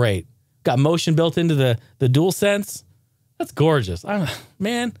that's great. Got motion built into the DualSense. That's gorgeous.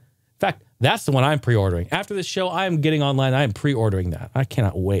 Man, in fact, that's the one I'm pre-ordering. After this show, I am getting online. I am pre-ordering that. I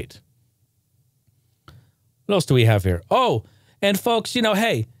cannot wait. What else do we have here? Oh, and folks, you know,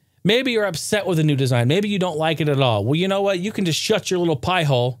 hey, maybe you're upset with the new design. Maybe you don't like it at all. Well, you know what? You can just shut your little pie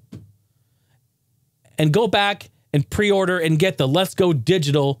hole and go back and pre-order and get the Let's Go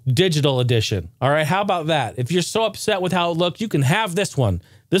Digital Edition. All right, how about that? If you're so upset with how it looked, you can have this one.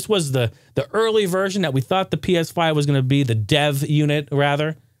 This was the early version that we thought the PS5 was going to be, the dev unit,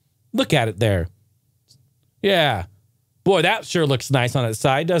 rather. Look at it there. Yeah. Boy, that sure looks nice on its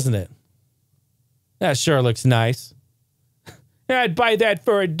side, doesn't it? That sure looks nice. I'd buy that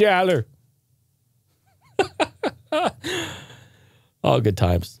for $1. All good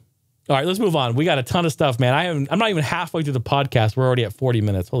times. All right, let's move on. We got a ton of stuff, man. I'm not even halfway through the podcast. We're already at 40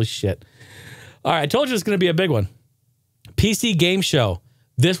 minutes. Holy shit. All right, I told you it's going to be a big one. PC Game Show.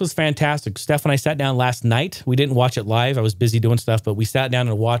 This was fantastic. Steph and I sat down last night. We didn't watch it live. I was busy doing stuff, but we sat down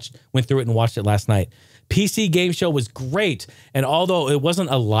and went through it and watched it last night. PC Game Show was great. And although it wasn't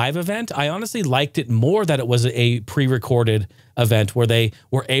a live event, I honestly liked it more that it was a pre-recorded event where they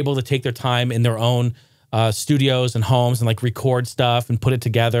were able to take their time in their own studios and homes and like record stuff and put it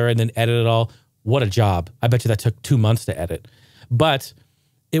together and then edit it all. What a job. I bet you that took 2 months to edit. But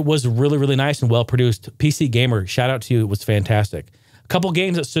it was really, really nice and well produced. PC Gamer, shout out to you. It was fantastic. A couple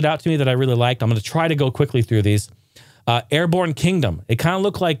games that stood out to me that I really liked. I'm going to try to go quickly through these. Airborne Kingdom. It kind of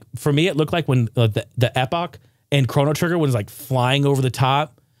looked like, for me, it looked like when the Epoch and Chrono Trigger was like flying over the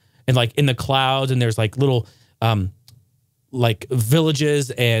top and like in the clouds, and there's like little like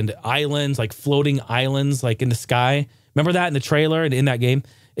villages and islands, like floating islands like in the sky. Remember that in the trailer and in that game?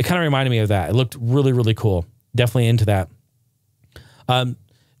 It kind of reminded me of that. It looked really, really cool. Definitely into that.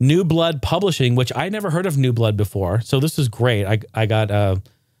 New Blood Publishing, which I never heard of New Blood before. So this is great. I got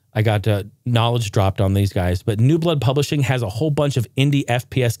knowledge dropped on these guys. But New Blood Publishing has a whole bunch of indie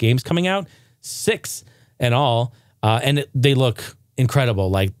FPS games coming out, 6 in all, and they look incredible.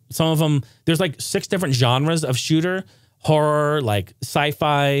 Like some of them, there's like 6 different genres of shooter, horror, like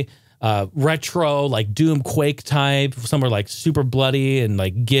sci-fi, retro, like Doom, Quake type. Some are like super bloody and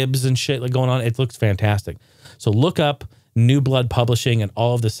like Gibbs and shit like going on. It looks fantastic. So look up New Blood Publishing, and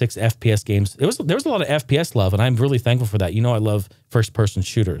all of the 6 FPS games. There was a lot of FPS love, and I'm really thankful for that. You know, I love first-person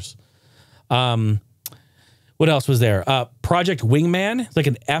shooters. What else was there? Project Wingman. It's like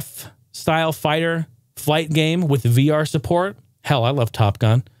an F-style fighter flight game with VR support. Hell, I love Top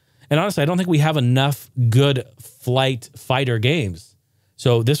Gun. And honestly, I don't think we have enough good flight fighter games.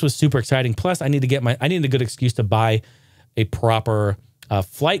 So this was super exciting. Plus, I need a good excuse to buy a proper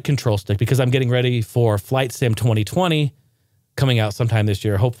flight control stick because I'm getting ready for Flight Sim 2020 coming out sometime this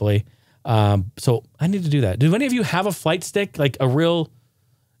year, hopefully. So I need to do that. Do any of you have a flight stick? Like a real,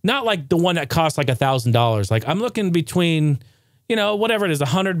 not like the one that costs like $1,000. Like I'm looking between, you know, whatever it is,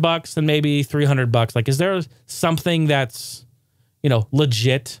 $100 and maybe $300. Like, is there something that's, you know,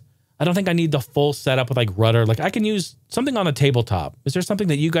 legit? I don't think I need the full setup with like rudder. Like I can use something on a tabletop. Is there something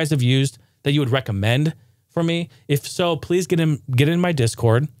that you guys have used that you would recommend for me? If so, please get in my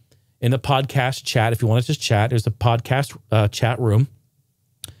Discord, in the podcast chat. If you want to just chat, there's a podcast chat room,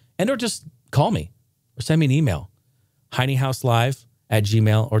 and or just call me or send me an email,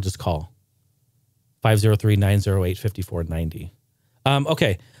 HeineHouseLive@gmail.com, or just call 503-908-5490.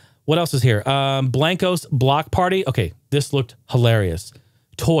 Okay, what else is here? Blanco's Block Party. Okay, this looked hilarious.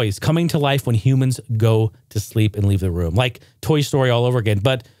 Toys coming to life when humans go to sleep and leave the room. Like Toy Story all over again.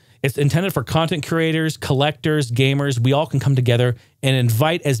 But it's intended for content creators, collectors, gamers. We all can come together and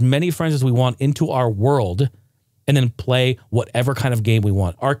invite as many friends as we want into our world and then play whatever kind of game we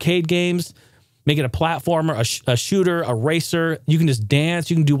want. Arcade games, make it a platformer, a shooter, a racer. You can just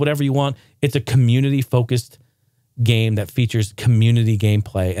dance. You can do whatever you want. It's a community-focused game that features community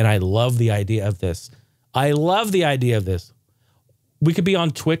gameplay. And I love the idea of this. I love the idea of this. We could be on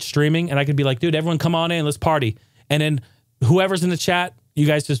Twitch streaming, and I could be like, dude, everyone come on in, let's party. And then whoever's in the chat, you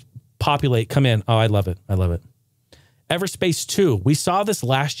guys just populate, come in. Oh, I love it. I love it. Everspace 2. We saw this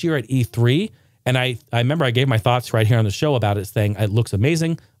last year at E3, and I remember I gave my thoughts right here on the show about it, saying it looks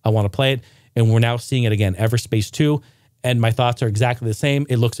amazing. I want to play it. And we're now seeing it again, Everspace 2. And my thoughts are exactly the same.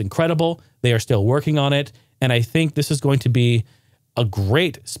 It looks incredible. They are still working on it. And I think this is going to be a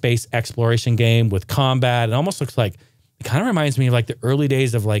great space exploration game with combat. It almost looks like, it kind of reminds me of like the early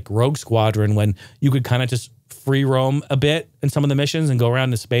days of like Rogue Squadron when you could kind of just free roam a bit in some of the missions and go around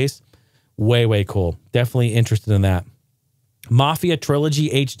into space. Way, way cool. Definitely interested in that. Mafia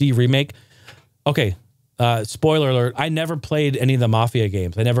Trilogy HD Remake. Okay, spoiler alert. I never played any of the Mafia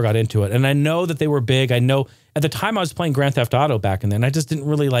games. I never got into it. And I know that they were big. I know at the time I was playing Grand Theft Auto back in then. I just didn't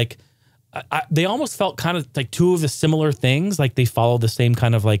really like, they almost felt kind of like two of the similar things. Like they followed the same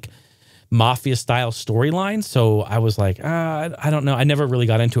kind of like Mafia style storyline. So I was like, I don't know. I never really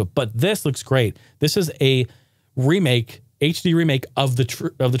got into it, but this looks great. This is a remake, HD remake of the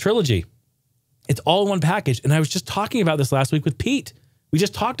trilogy. It's all in one package. And I was just talking about this last week with Pete. We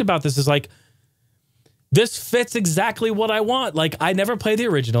just talked about this. It's like, this fits exactly what I want. Like I never played the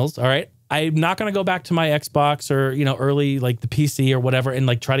originals. All right. I'm not going to go back to my Xbox or, you know, early like the PC or whatever and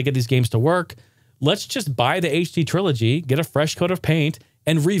like try to get these games to work. Let's just buy the HD trilogy, get a fresh coat of paint,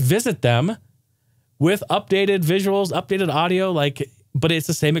 and revisit them with updated visuals, updated audio, like, but it's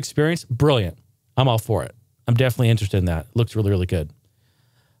the same experience. Brilliant. I'm all for it. I'm definitely interested in that. It looks really, really good.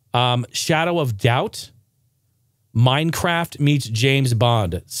 Shadow of Doubt. Minecraft meets James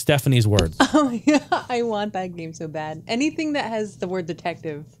Bond. Stephanie's words. Oh, yeah. I want that game so bad. Anything that has the word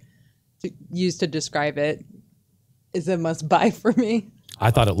detective used to describe it is a must buy for me.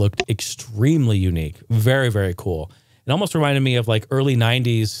 I thought it looked extremely unique. Very, very cool. It almost reminded me of like early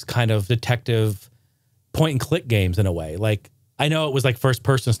 90s kind of detective point and click games in a way. Like I know it was like first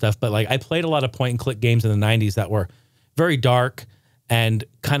person stuff, but like I played a lot of point and click games in the 90s that were very dark and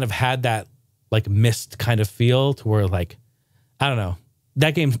kind of had that like Myst kind of feel to where like, I don't know.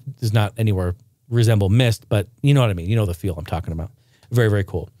 That game does not anywhere resemble Myst, but you know what I mean? You know the feel I'm talking about. Very, very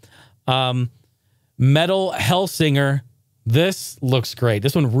cool. Metal Hellsinger. This looks great.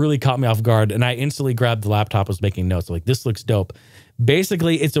 This one really caught me off guard, and I instantly grabbed the laptop, was making notes. Like, this looks dope.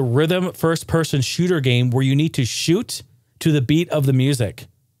 Basically, it's a rhythm first-person shooter game where you need to shoot to the beat of the music.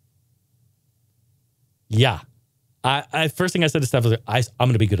 Yeah. First thing I said to Steph was, I'm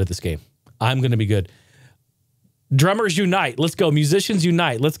going to be good at this game. I'm going to be good. Drummers unite. Let's go. Musicians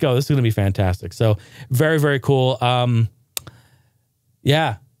unite. Let's go. This is going to be fantastic. So, very, very cool.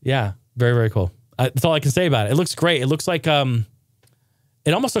 Yeah. Very, very cool. That's all I can say about it. It looks great. It looks like, it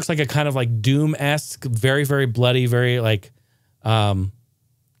almost looks like a kind of like Doom-esque, very, very bloody, very like, kind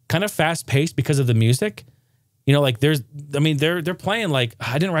of fast paced because of the music. You know, like they're playing like,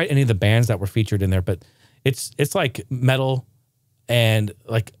 I didn't write any of the bands that were featured in there, but it's like metal and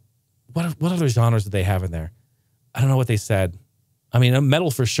like, what other genres do they have in there? I don't know what they said. I mean, metal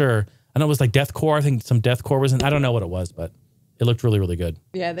for sure. I know it was like deathcore. I think some deathcore was in. I don't know what it was, but it looked really, really good.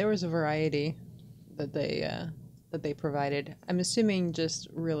 Yeah, there was a variety that they provided. I'm assuming just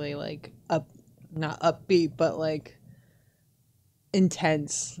really like not upbeat, but like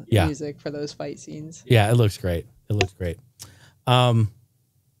intense music for those fight scenes. Yeah, it looks great. It looks great.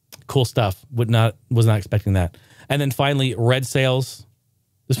 Cool stuff. Was not expecting that. And then finally, Red Sails.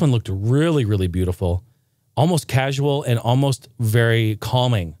 This one looked really, really beautiful. Almost casual and almost very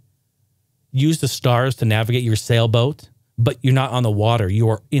calming. Use the stars to navigate your sailboat, but you're not on the water. You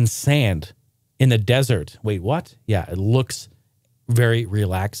are in sand, in the desert. Wait, what? Yeah, it looks very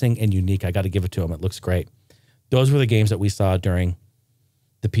relaxing and unique. I got to give it to them. It looks great. Those were the games that we saw during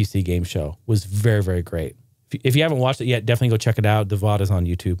the PC game show. It was very, very great. If you haven't watched it yet, definitely go check it out. The VOD is on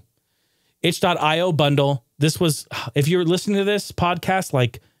YouTube. Itch.io bundle. This was, if you're listening to this podcast,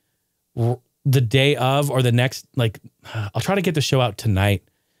 like the day of or the next, like, I'll try to get the show out tonight.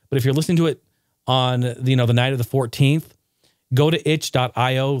 But if you're listening to it on, the night of the 14th, go to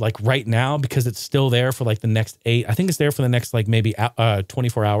itch.io like right now because it's still there for like the next 8. I think it's there for the next like maybe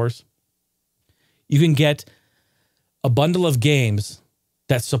 24 hours. You can get a bundle of games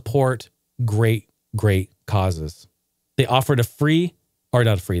that support great, great causes. They offered a free, or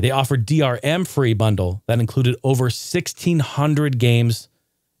not free, they offered DRM free bundle that included over 1,600 games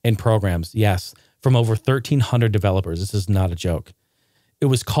and programs. Yes, from over 1,300 developers. This is not a joke. It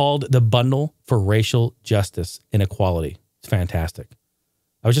was called the Bundle for Racial Justice and Equality. It's fantastic.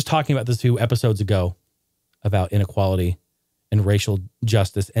 I was just talking about this a few episodes ago about inequality and racial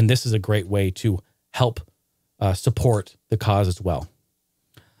justice, and this is a great way to help support the cause as well.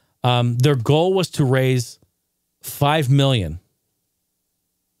 Their goal was to raise $5 million.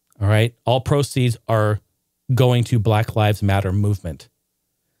 All right. All proceeds are going to Black Lives Matter movement.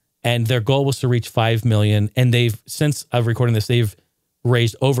 And their goal was to reach $5 million. And they've, since I'm recording this, they've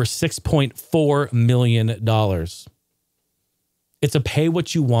raised over $6.4 million. It's a pay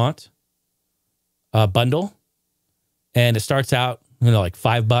what you want bundle. And it starts out, like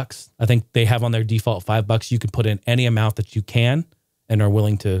 $5. I think they have on their default $5. You can put in any amount that you can and are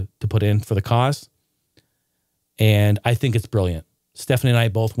willing to put in for the cause. And I think it's brilliant. Stephanie and I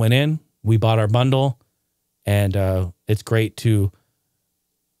both went in. We bought our bundle, and it's great to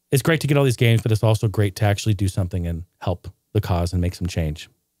get all these games, but it's also great to actually do something and help the cause and make some change.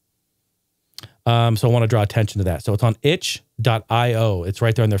 So I want to draw attention to that. So it's on itch.io. It's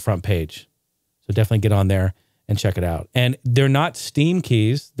right there on their front page. So definitely get on there and check it out. And they're not Steam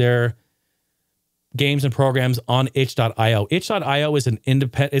keys. They're games and programs on itch.io. Itch.io is an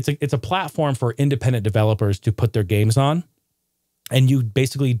independent, it's a platform for independent developers to put their games on. And you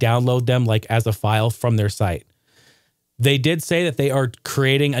basically download them like as a file from their site. They did say that they are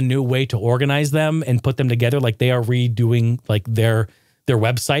creating a new way to organize them and put them together. Like they are redoing like their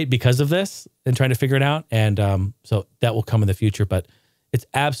website because of this and trying to figure it out. And so that will come in the future, but it's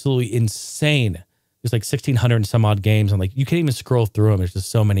absolutely insane. There's like 1,600 and some odd games. And like, you can't even scroll through them. There's just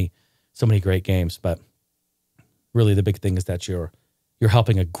so many great games, but really the big thing is that you're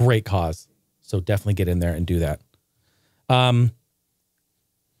helping a great cause. So definitely get in there and do that.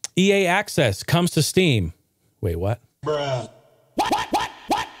 EA Access comes to Steam. Wait, what? Bruh.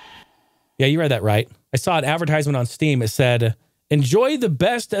 What? Yeah, you read that right. I saw an advertisement on Steam. It said, enjoy the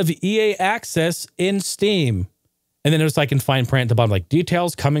best of EA Access in Steam. And then it was like in fine print at the bottom, like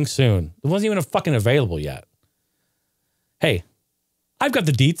details coming soon. It wasn't even fucking available yet. Hey, I've got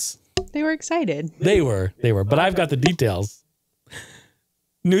the deets. They were excited. They were, but I've got the details.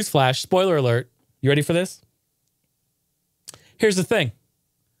 Newsflash, spoiler alert. You ready for this? Here's the thing.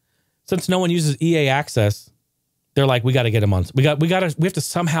 Since no one uses EA Access, they're like, we got to get them on. We have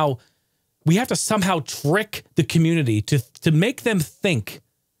to somehow trick the community to make them think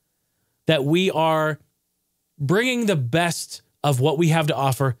that we are bringing the best of what we have to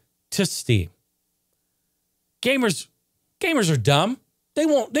offer to Steam. Gamers are dumb. They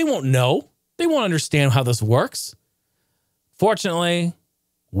won't know. They won't understand how this works. Fortunately,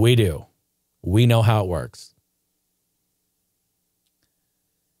 we do. We know how it works.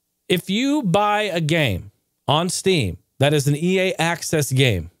 If you buy a game on Steam that is an EA Access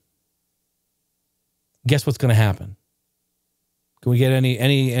game, guess what's going to happen? Can we get any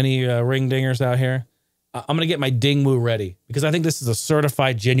ring dingers out here? I'm going to get my ding woo ready because I think this is a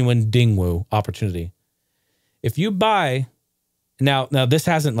certified genuine ding woo opportunity. If you buy now this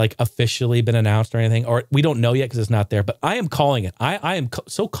hasn't like officially been announced or anything, or we don't know yet because it's not there, but I am calling it. I am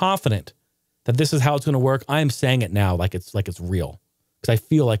so confident that this is how it's going to work. I am saying it now like it's real. Because I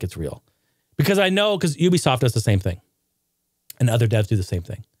feel like it's real. Because I know, because Ubisoft does the same thing. And other devs do the same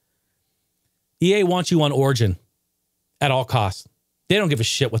thing. EA wants you on Origin at all costs. They don't give a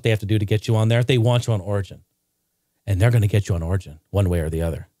shit what they have to do to get you on there. They want you on Origin. And they're going to get you on Origin one way or the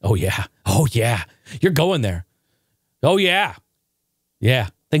other. Oh, yeah. Oh, yeah. You're going there. Oh, yeah. Yeah.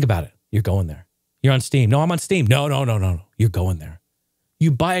 Think about it. You're going there. You're on Steam. No, I'm on Steam. No. You're going there. You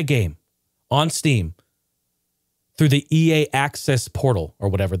buy a game on Steam through the EA Access portal or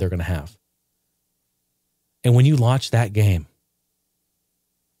whatever they're going to have. And when you launch that game,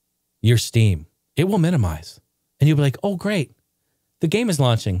 your Steam, it will minimize. And you'll be like, oh, great. The game is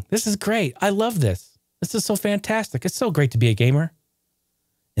launching. This is great. I love this. This is so fantastic. It's so great to be a gamer.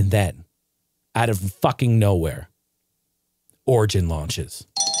 And then, out of fucking nowhere, Origin launches.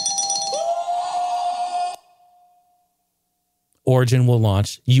 Origin will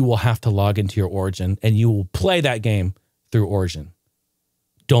launch. You will have to log into your Origin, and you will play that game through Origin.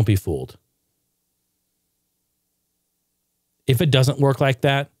 Don't be fooled. If it doesn't work like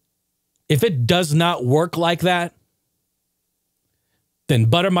that, if it does not work like that, then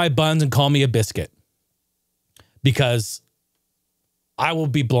butter my buns and call me a biscuit. Because I will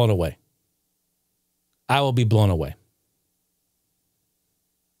be blown away. I will be blown away.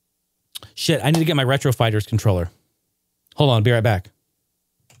 Shit, I need to get my Retro Fighters controller. Hold on, be right back.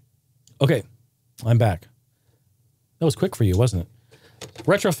 Okay, I'm back. That was quick for you, wasn't it?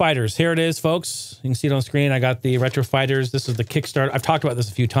 Retro Fighters, here it is, folks. You can see it on the screen. I got the Retro Fighters. This is the Kickstarter. I've talked about this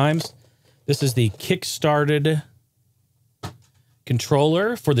a few times. This is the Kickstarted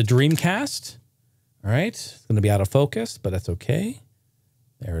controller for the Dreamcast. All right, it's going to be out of focus, but that's okay.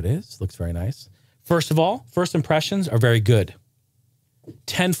 There it is. Looks very nice. First of all, first impressions are very good.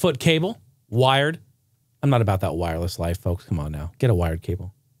 10-foot cable, wired. I'm not about that wireless life, folks. Come on now. Get a wired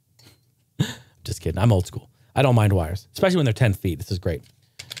cable. Just kidding. I'm old school. I don't mind wires, especially when they're 10 feet. This is great.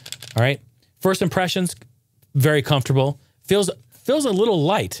 All right. First impressions, very comfortable. Feels a little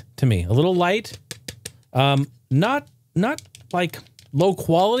light to me. A little light. Not like low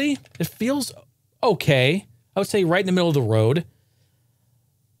quality. It feels okay. I would say right in the middle of the road.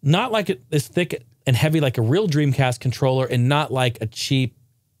 Not like as thick and heavy like a real Dreamcast controller, and not like a cheap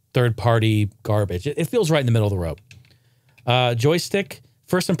third-party garbage. It feels right in the middle of the road. Joystick,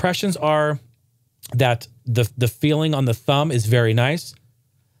 first impressions are that the feeling on the thumb is very nice.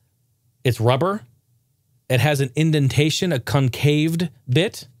 It's rubber. It has an indentation, a concaved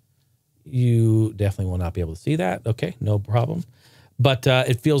bit. You definitely will not be able to see that. Okay, no problem. But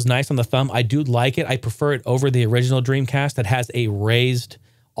it feels nice on the thumb. I do like it. I prefer it over the original Dreamcast that has a raised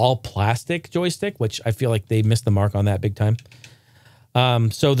all-plastic joystick, which I feel like they missed the mark on that big time.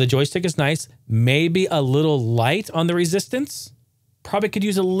 So the joystick is nice. Maybe a little light on the resistance. Probably could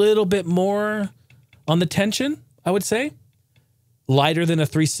use a little bit more on the tension, I would say. Lighter than a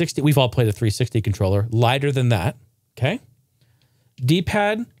 360. We've all played a 360 controller. Lighter than that. Okay.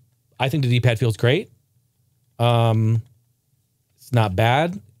 D-pad. I think the D-pad feels great. It's not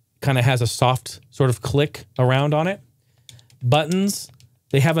bad. Kind of has a soft sort of click around on it. Buttons.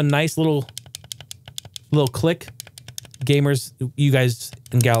 They have a nice little click. Gamers, you guys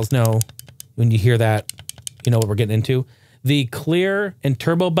and gals know when you hear that, you know what we're getting into. The clear and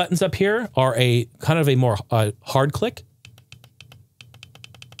turbo buttons up here are a kind of a more hard click.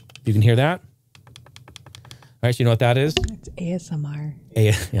 You can hear that. All right, so you know what that is? It's ASMR.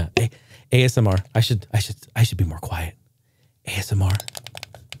 ASMR. I should be more quiet. ASMR.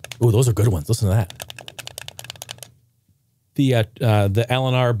 Ooh, those are good ones. Listen to that. The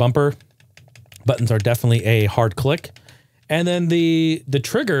L&R bumper buttons are definitely a hard click. And then the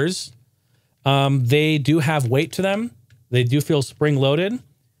triggers, they do have weight to them. They do feel spring-loaded.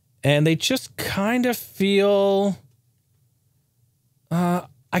 And they just kind of feel...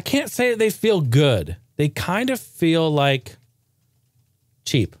 I can't say that they feel good. They kind of feel like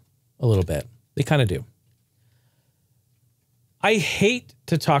cheap a little bit. They kind of do. I hate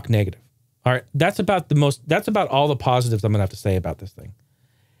to talk negative. All right, that's about all the positives I'm gonna have to say about this thing.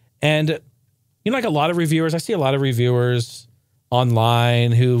 And you know, like a lot of reviewers, I see a lot of reviewers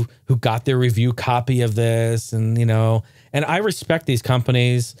online who got their review copy of this, and you know, and I respect these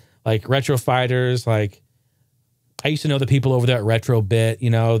companies like Retro Fighters. Like I used to know the people over there at Retrobit. You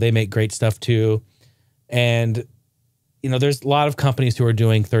know, they make great stuff too. And you know, there's a lot of companies who are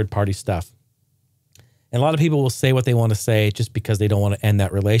doing third-party stuff. And a lot of people will say what they want to say just because they don't want to end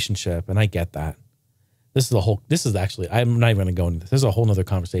that relationship. And I get that. This is actually, I'm not even going to go into this. There's a whole nother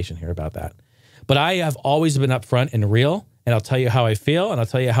conversation here about that. But I have always been upfront and real, and I'll tell you how I feel, and I'll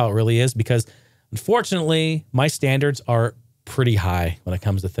tell you how it really is, because unfortunately, my standards are pretty high when it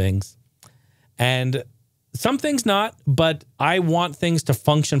comes to things. And some things not, but I want things to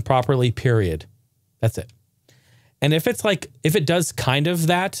function properly, period. That's it. And if it does kind of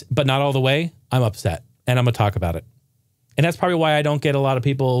that, but not all the way, I'm upset. And I'm going to talk about it. And that's probably why I don't get a lot of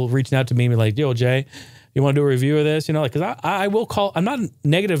people reaching out to me and be like, yo, Jay, you want to do a review of this? You know, like, because I will call, I'm not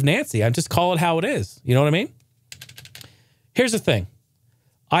negative Nancy. I just call it how it is. You know what I mean? Here's the thing.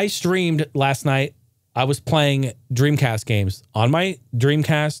 I streamed last night. I was playing Dreamcast games on my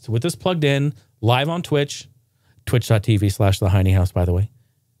Dreamcast with this plugged in, live on Twitch, twitch.tv/the Heine House, by the way.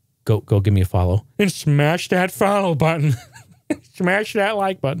 Go give me a follow. And smash that follow button. Smash that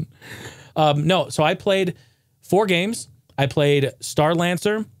like button. No, so I played 4 games. I played Star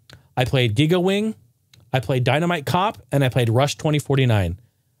Lancer. I played Giga Wing. I played Dynamite Cop. And I played Rush 2049.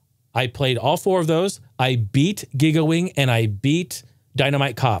 I played all 4 of those. I beat Giga Wing and I beat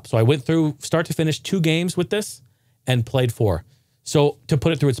Dynamite Cop. So I went through start to finish 2 games with this and played 4. So to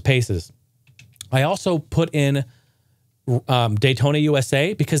put it through its paces. I also put in Daytona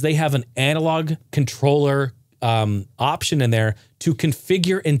USA because they have an analog controller option in there to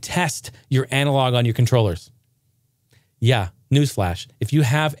configure and test your analog on your controllers. Yeah, newsflash. If you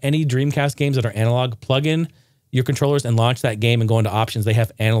have any Dreamcast games that are analog, plug in your controllers and launch that game and go into options. They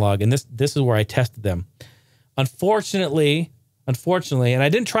have analog, and this is where I tested them. Unfortunately, and I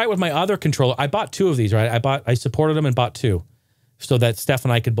didn't try it with my other controller. I bought 2 of these, right? I supported them and bought 2 so that Steph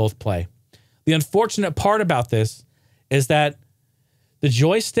and I could both play. The unfortunate part about this is that the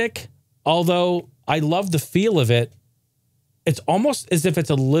joystick, although I love the feel of it, it's almost as if it's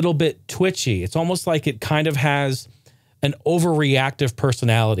a little bit twitchy. It's almost like it kind of has an overreactive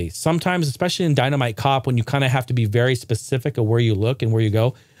personality. Sometimes, especially in Dynamite Cop, when you kind of have to be very specific of where you look and where you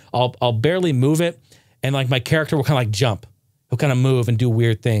go, I'll barely move it, and like my character will kind of like jump. He'll kind of move and do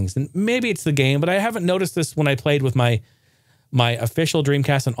weird things. And maybe it's the game, but I haven't noticed this when I played with my official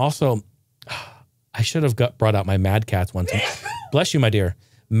Dreamcast. And also, I should have brought out my Mad Catz once. Bless you, my dear.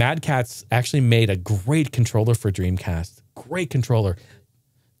 Mad Catz actually made a great controller for Dreamcast. Great controller.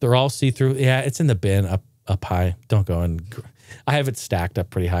 They're all see-through. Yeah, it's in the bin up high. Don't go and... I have it stacked up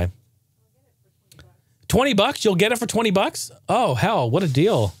pretty high. $20? You'll get it for $20? Oh, hell, what a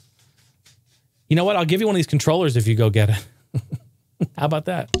deal. You know what? I'll give you one of these controllers if you go get it. How about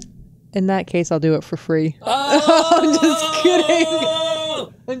that? In that case, I'll do it for free. Oh! I'm just kidding.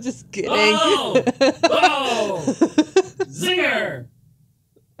 I'm just kidding. Oh! Zinger!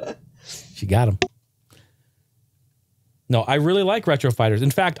 She got him. No, I really like Retro Fighters.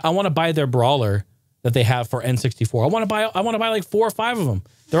 In fact, I want to buy their brawler that they have for N64. I want to buy like 4 or 5 of them.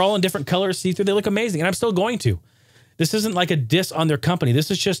 They're all in different colors, see-through. They look amazing, and I'm still going to. This isn't like a diss on their company.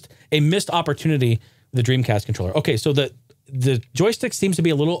 This is just a missed opportunity with the Dreamcast controller. Okay, so the joystick seems to be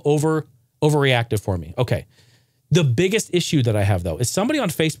a little overreactive for me. Okay. The biggest issue that I have, though, is somebody on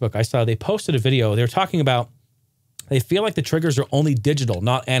Facebook, I saw, they posted a video. They were talking about they feel like the triggers are only digital,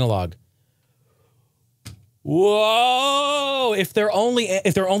 not analog. Whoa! If they're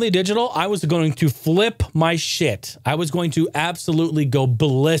only digital, I was going to flip my shit. I was going to absolutely go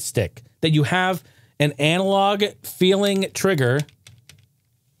ballistic. That you have an analog feeling trigger.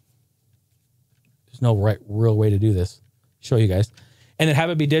 There's no real way to do this. Show you guys. And then have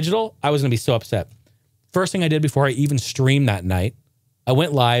it be digital, I was going to be so upset. First thing I did before I even streamed that night, I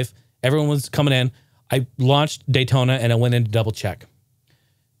went live. Everyone was coming in. I launched Daytona and I went in to double check.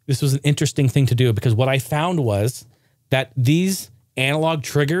 This was an interesting thing to do because what I found was that these analog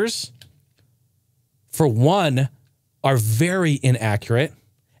triggers, for one, are very inaccurate.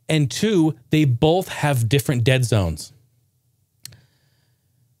 And 2, they both have different dead zones.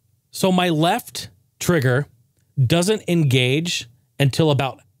 So my left trigger doesn't engage until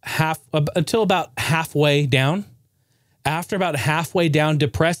about halfway down. After about halfway down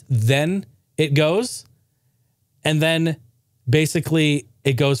depressed, then it goes. And then basically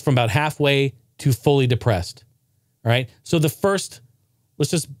it goes from about halfway to fully depressed. All right. So the first,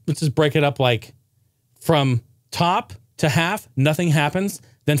 let's just break it up like from top to half, nothing happens.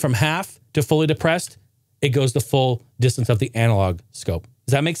 Then from half to fully depressed, it goes the full distance of the analog scope.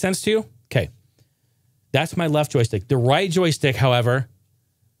 Does that make sense to you? Okay. That's my left joystick. The right joystick, however,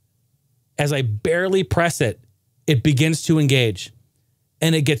 as I barely press it, it begins to engage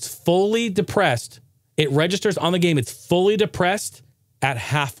and it gets fully depressed. It registers on the game. It's fully depressed at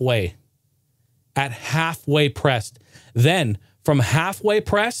halfway pressed. Then from halfway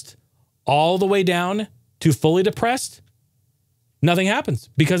pressed all the way down to fully depressed, nothing happens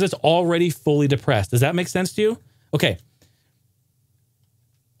because it's already fully depressed. Does that make sense to you? Okay.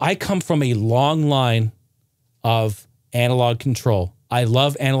 I come from a long line of analog control. I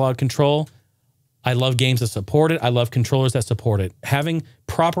love analog control. I love games that support it. I love controllers that support it. Having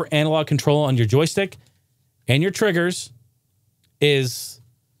proper analog control on your joystick and your triggers is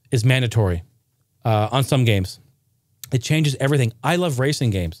mandatory on some games. It changes everything. I love racing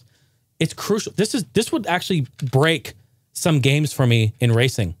games. It's crucial. This would actually break some games for me in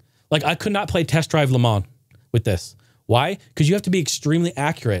racing. Like I could not play Test Drive Le Mans with this. Why? Because you have to be extremely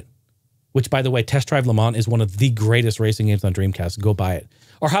accurate, which by the way, Test Drive Le Mans is one of the greatest racing games on Dreamcast. Go buy it.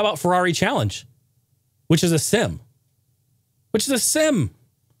 Or how about Ferrari Challenge, which is a sim,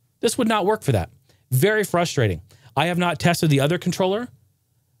 This would not work for that. Very frustrating. I have not tested the other controller.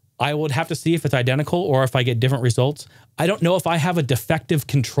 I would have to see if it's identical or if I get different results. I don't know if I have a defective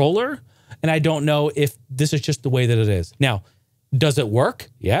controller, and I don't know if this is just the way that it is. Now, does it work?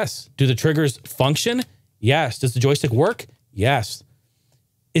 Yes. Do the triggers function? Yes. Does the joystick work? Yes.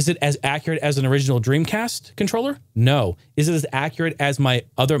 Is it as accurate as an original Dreamcast controller? No. Is it as accurate as my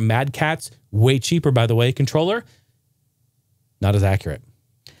other Mad Catz, way cheaper, by the way, controller? Not as accurate.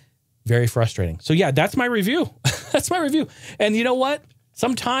 Very frustrating. So yeah, that's my review. That's my review. And you know what?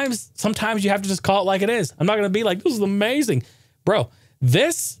 Sometimes you have to just call it like it is. I'm not going to be like, this is amazing. Bro,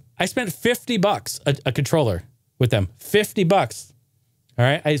 I spent $50 a controller with them. $50. All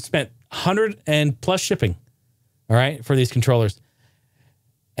right. I spent 100 and plus shipping. All right. For these controllers.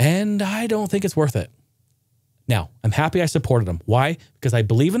 And I don't think it's worth it. Now, I'm happy I supported them. Why? Because I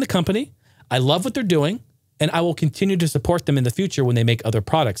believe in the company. I love what they're doing. And I will continue to support them in the future when they make other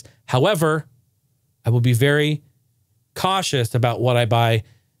products. However, I will be very cautious about what I buy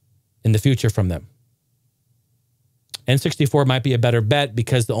in the future from them. N64 might be a better bet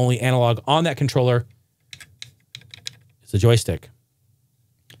because the only analog on that controller is the joystick.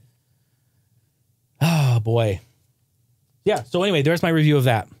 Oh, boy. Yeah, so anyway, there's my review of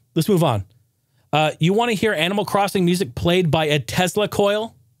that. Let's move on. You want to hear Animal Crossing music played by a Tesla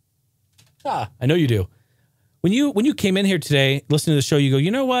coil? I know you do. When you came in here today, listening to the show, you go,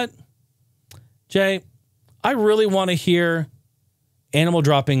 you know what, Jay, I really want to hear Animal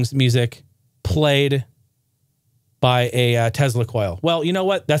Droppings music played by a Tesla coil. Well, you know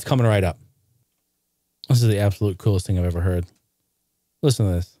what? That's coming right up. This is the absolute coolest thing I've ever heard. Listen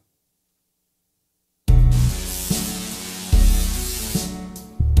to this.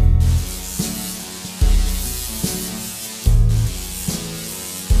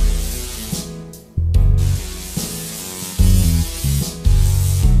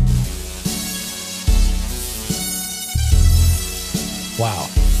 Wow.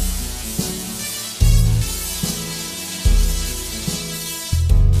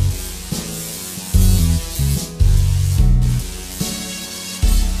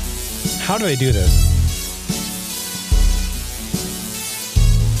 How do I do this?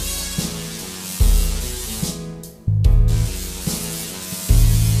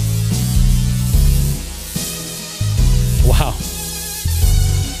 Wow.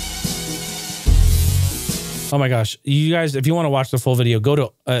 Oh my gosh. You guys, if you want to watch the full video, go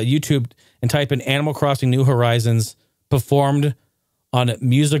to YouTube and type in Animal Crossing New Horizons performed on a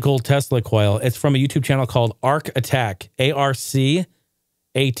musical Tesla coil. It's from a YouTube channel called Arc Attack. ARCATTACK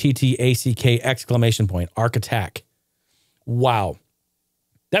exclamation point. Arc Attack. Wow.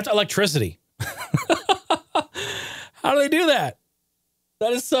 That's electricity. How do they do that?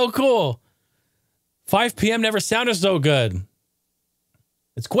 That is so cool. 5 p.m. never sounded so good.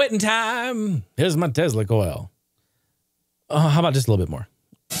 It's quitting time. Here's my Tesla coil. How about just a little bit more?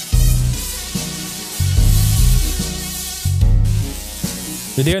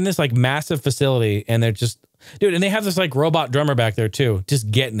 They're in this like massive facility and they're just, dude, and they have this like robot drummer back there too,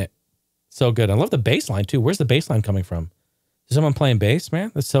 just getting it. So good. I love the bass line too. Where's the bass line coming from? Is someone playing bass,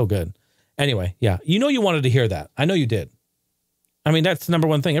 man? That's so good. Anyway, yeah, you know you wanted to hear that. I know you did. I mean, that's the number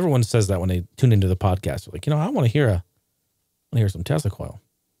one thing. Everyone says that when they tune into the podcast. They're like, you know, I want to hear some Tesla coil.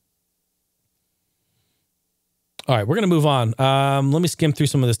 All right, we're going to move on. Let me skim through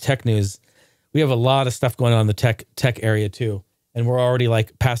some of this tech news. We have a lot of stuff going on in the tech area too, and we're already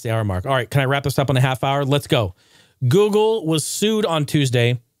like past the hour mark. All right, can I wrap this up in a half hour? Let's go. Google was sued on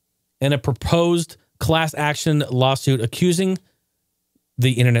Tuesday in a proposed class action lawsuit accusing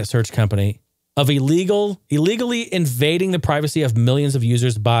the internet search company of illegally invading the privacy of millions of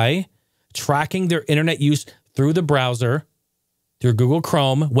users by tracking their internet use through the browser, through Google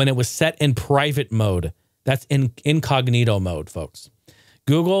Chrome, when it was set in private mode. That's in incognito mode, folks.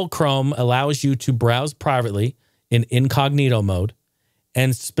 Google Chrome allows you to browse privately in incognito mode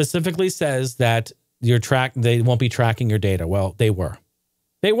and specifically says that they won't be tracking your data. Well, they were.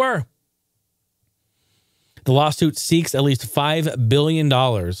 They were. The lawsuit seeks at least $5 billion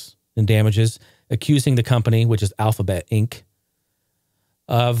in damages, accusing the company, which is Alphabet Inc.,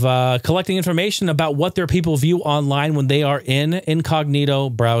 of collecting information about what their people view online when they are in incognito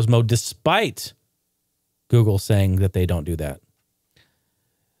browse mode, despite Google saying that they don't do that.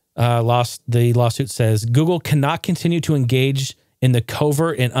 The lawsuit says Google cannot continue to engage in the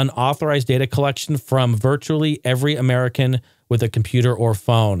covert and unauthorized data collection from virtually every American with a computer or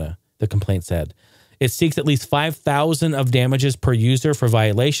phone, the complaint said. It seeks at least $5,000 of damages per user for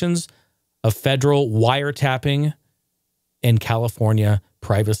violations of federal wiretapping and California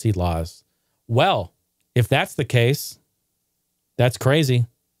privacy laws. Well, if that's the case, that's crazy.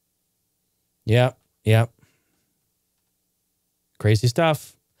 Yep. Crazy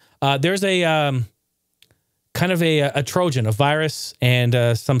stuff. There's a kind of a Trojan, a virus,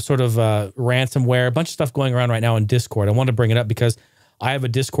 and some sort of ransomware, a bunch of stuff going around right now in Discord. I want to bring it up because I have a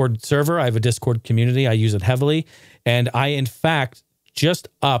Discord server. I have a Discord community. I use it heavily. And I, in fact, just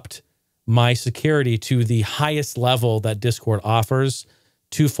upped my security to the highest level that Discord offers,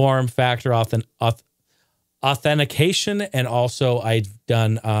 two-form factor authentication. And also I've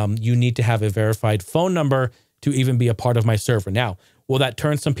done, you need to have a verified phone number to even be a part of my server. Now, will that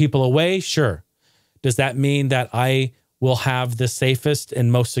turn some people away? Sure. Does that mean that I will have the safest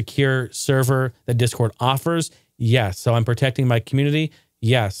and most secure server that Discord offers? Yes. So I'm protecting my community.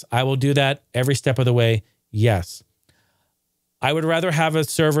 Yes. I will do that every step of the way. Yes. I would rather have a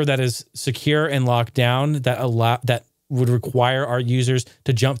server that is secure and locked down that would require our users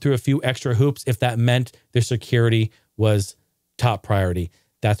to jump through a few extra hoops if that meant their security was top priority.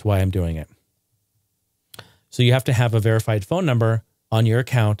 That's why I'm doing it. So you have to have a verified phone number on your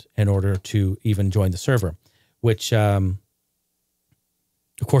account in order to even join the server, which, of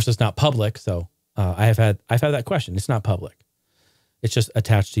course, is not public. So I've had that question. It's not public. It's just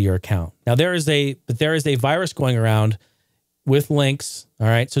attached to your account. Now there is a virus going around with links. All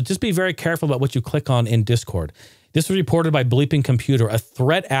right. So just be very careful about what you click on in Discord. This was reported by Bleeping Computer. A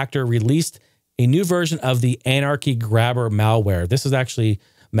threat actor released a new version of the Anarchy Grabber malware. This is actually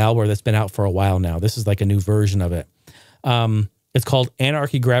malware that's been out for a while now. This is like a new version of it. It's called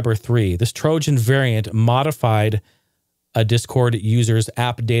Anarchy Grabber 3. This Trojan variant modified a Discord user's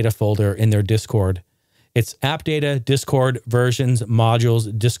app data folder in their Discord. It's app data, Discord, versions,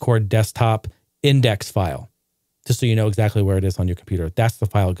 modules, Discord desktop, index file. Just so you know exactly where it is on your computer. That's the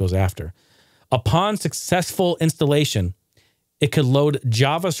file it goes after. Upon successful installation, it could load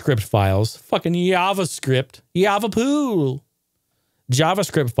JavaScript files. Fucking JavaScript. Javapool.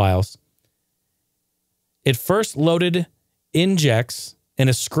 JavaScript files. It first loaded injects in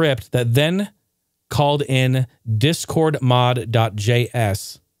a script that then called in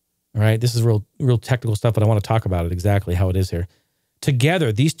discordmod.js. All right, this is real technical stuff, but I want to talk about it exactly how it is here.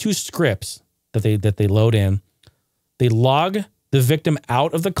 Together, these two scripts that they load in, they log the victim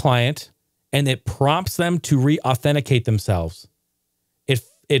out of the client, and it prompts them to re-authenticate themselves.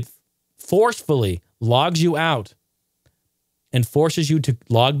 It forcefully logs you out and forces you to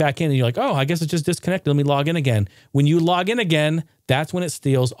log back in. And you're like, oh, I guess it's just disconnected. Let me log in again. When you log in again, that's when it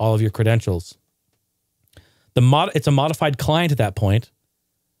steals all of your credentials. It's a modified client at that point,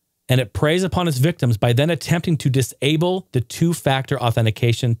 and it preys upon its victims by then attempting to disable the two-factor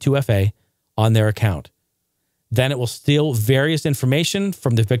authentication, 2FA, on their account. Then it will steal various information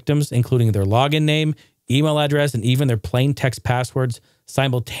from the victims, including their login name, email address, and even their plain text passwords.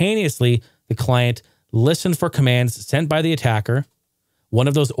 Simultaneously, the client listened for commands sent by the attacker. One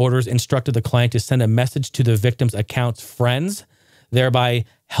of those orders instructed the client to send a message to the victim's account's friends, thereby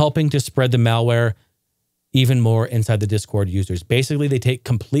helping to spread the malware even more inside the Discord users. Basically, they take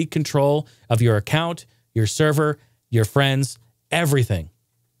complete control of your account, your server, your friends, everything.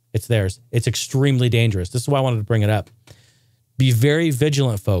 It's theirs. It's extremely dangerous. This is why I wanted to bring it up. Be very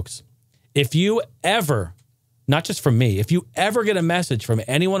vigilant, folks. If you ever, not just from me, if you ever get a message from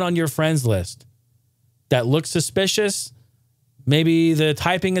anyone on your friends list that looks suspicious, maybe the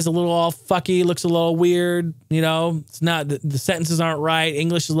typing is a little all fucky, looks a little weird, you know, it's not, the sentences aren't right,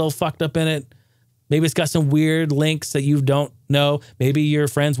 English is a little fucked up in it. Maybe it's got some weird links that you don't know. Maybe your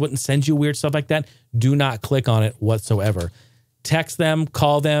friends wouldn't send you weird stuff like that. Do not click on it whatsoever. Text them,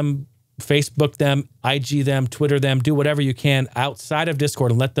 call them, Facebook them, IG them, Twitter them, do whatever you can outside of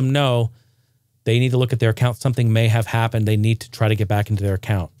Discord and let them know they need to look at their account. Something may have happened. They need to try to get back into their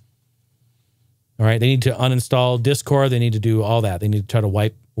account. All right. They need to uninstall Discord. They need to do all that. They need to try to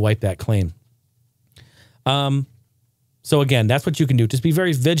wipe that clean. So again, that's what you can do. Just be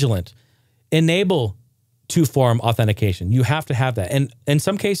very vigilant. Enable two-form authentication. You have to have that. And in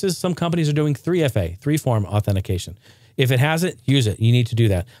some cases, some companies are doing 3FA, three-form authentication. If it has it, use it. You need to do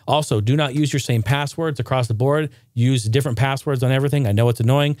that. Also, do not use your same passwords across the board. Use different passwords on everything. I know it's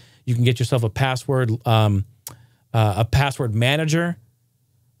annoying. You can get yourself a password manager.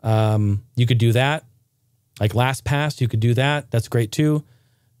 You could do that. Like LastPass, you could do that. That's great too.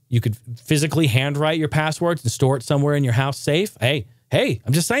 You could physically handwrite your passwords and store it somewhere in your house safe. Hey,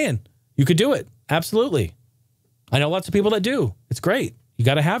 I'm just saying. You could do it. Absolutely. I know lots of people that do. It's great. You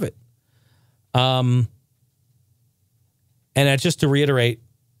got to have it. And just to reiterate,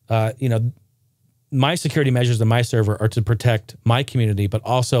 my security measures on my server are to protect my community, but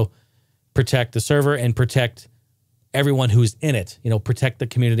also protect the server and protect everyone who's in it. Protect the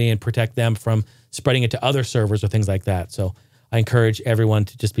community and protect them from spreading it to other servers or things like that. So I encourage everyone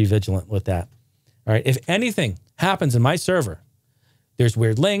to just be vigilant with that. All right. If anything happens in my server, there's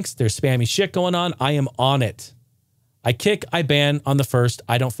weird links, there's spammy shit going on, I am on it. I kick, I ban on the first.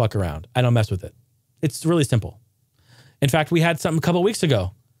 I don't fuck around. I don't mess with it. It's really simple. In fact, we had something a couple of weeks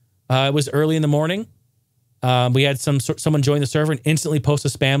ago. It was early in the morning. We had someone join the server and instantly post a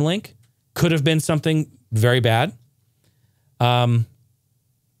spam link. Could have been something very bad. Boom.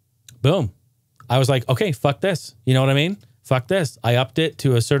 I was like, okay, fuck this. You know what I mean? Fuck this. I upped it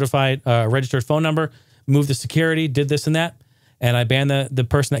to a certified, registered phone number, moved the security, did this and that, and I banned the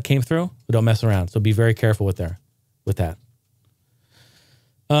person that came through. But don't mess around. So be very careful with that.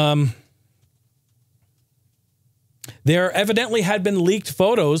 There evidently had been leaked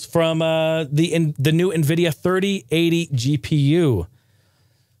photos from the new NVIDIA 3080 GPU.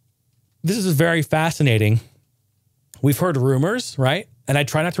 This is very fascinating. We've heard rumors, right? And I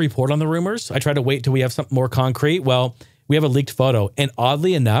try not to report on the rumors. I try to wait till we have something more concrete. Well, we have a leaked photo. And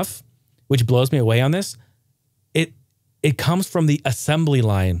oddly enough, which blows me away on this, it comes from the assembly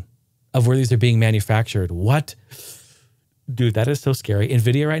line of where these are being manufactured. What? Dude, that is so scary.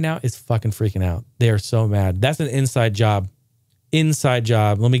 NVIDIA right now is fucking freaking out. They are so mad. That's an inside job. Inside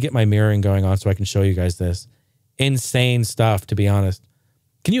job. Let me get my mirroring going on so I can show you guys this. Insane stuff, to be honest.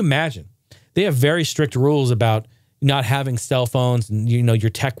 Can you imagine? They have very strict rules about not having cell phones and,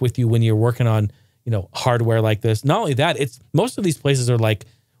 your tech with you when you're working on, hardware like this. Not only that, most of these places are like,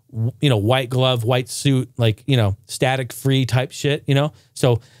 white glove, white suit, like, static free type shit,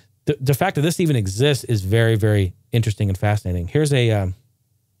 So the fact that this even exists is very, very interesting and fascinating. Here's a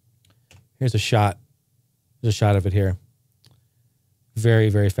shot. There's a shot of it here. Very,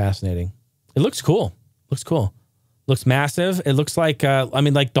 very fascinating. It looks cool. Looks massive. It looks like,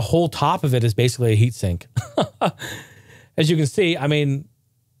 like the whole top of it is basically a heat sink. As you can see,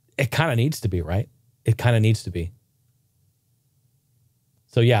 it kind of needs to be, right? It kind of needs to be.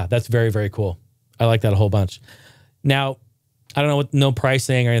 So yeah, that's very, very cool. I like that a whole bunch. Now, I don't know no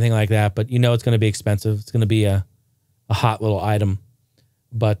pricing or anything like that, but it's going to be expensive. It's going to be a hot little item.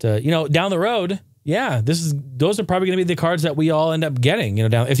 But, down the road, yeah, those are probably going to be the cards that we all end up getting,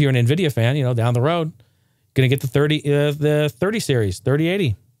 if you're an NVIDIA fan, down the road, going to get the 30 series,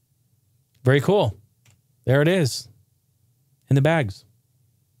 3080. Very cool. There it is in the bags.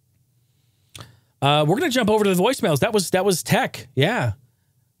 We're going to jump over to the voicemails. That was tech. Yeah.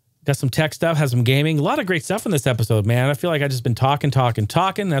 Got some tech stuff, has some gaming. A lot of great stuff in this episode, man. I feel like I've just been talking.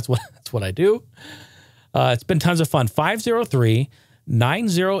 That's what I do. It's been tons of fun.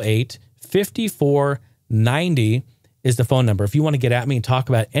 503-908-5490 is the phone number. If you want to get at me and talk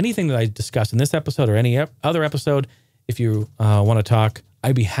about anything that I discussed in this episode or any other episode, if you want to talk,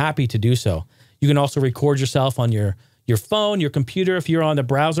 I'd be happy to do so. You can also record yourself on your phone, your computer. If you're on the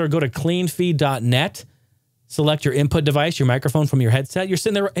browser, go to cleanfeed.net. Select your input device, your microphone from your headset. You're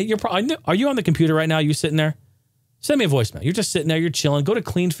sitting there. Are you on the computer right now? You sitting there? Send me a voicemail. You're just sitting there. You're chilling. Go to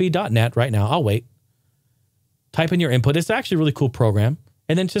cleanfeed.net right now. I'll wait. Type in your input. It's actually a really cool program.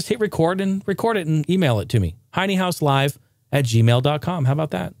 And then just hit record and email it to me. HeineHouseLive@gmail.com. How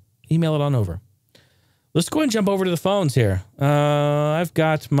about that? Email it on over. Let's go ahead and jump over to the phones here. I've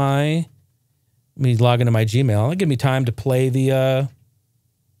got let me log into my Gmail. It'll give me time to play the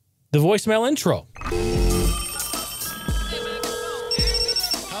voicemail intro.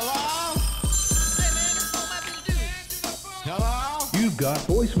 You've got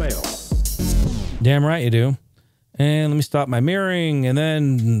voicemail. Damn right you do. And let me stop my mirroring and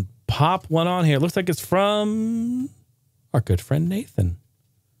then pop one on here. It looks like it's from our good friend Nathan.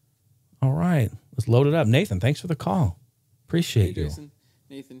 All right. Let's load it up. Nathan, thanks for the call. Appreciate you. Jason.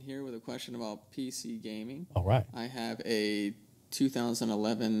 Nathan here with a question about PC gaming. All right. I have a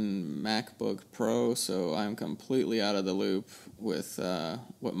 2011 MacBook Pro, so I'm completely out of the loop with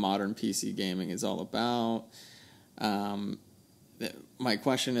what modern PC gaming is all about. My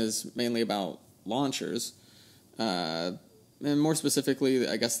question is mainly about launchers, and more specifically,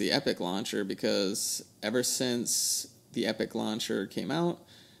 I guess the Epic launcher, because ever since the Epic launcher came out,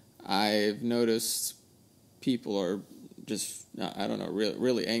 I've noticed people are just, I don't know,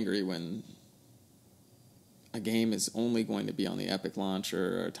 really angry when a game is only going to be on the Epic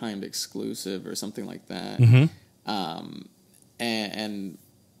launcher or timed exclusive or something like that. Mm-hmm. And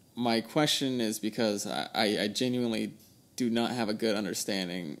my question is because I genuinely do not have a good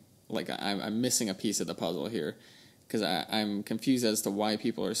understanding. Like I'm missing a piece of the puzzle here. because I'm confused as to why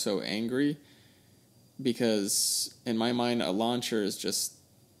people are so angry. Because in my mind, a launcher is just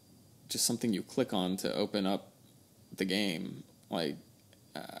something you click on to open up the game. Like,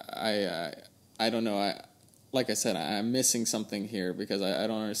 I don't know. Like I said, I'm missing something here because I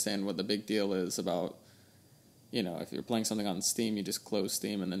don't understand what the big deal is about. You know, if you're playing something on Steam, you just close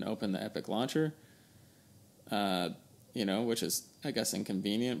Steam and then open the Epic Launcher. You know, which is, I guess,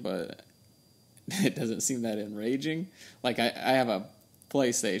 inconvenient, but it doesn't seem that enraging. Like, I have a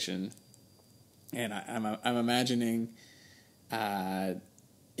PlayStation, and I'm imagining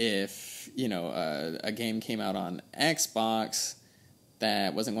if, you know, a game came out on Xbox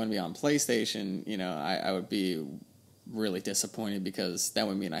that wasn't going to be on PlayStation, you know, I would be really disappointed because that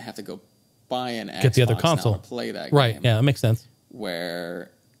would mean I have to go buy an Xbox Get the other console now to play that right. game. Yeah, that makes sense.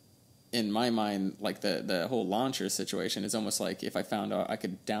 Where, in my mind, like the whole launcher situation is almost like if I found out I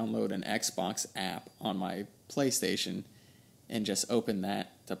could download an Xbox app on my PlayStation and just open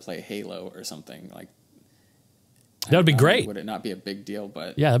that to play Halo or something. Like, that would be great. Would it not be a big deal?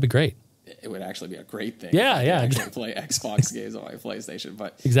 But yeah, that'd be great. It would actually be a great thing. Yeah, if I yeah. could actually play Xbox games on my PlayStation.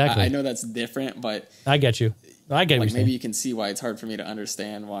 But exactly. I know that's different, but I get you. I get like you. Maybe you can see why it's hard for me to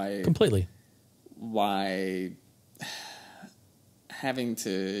understand why completely. Why having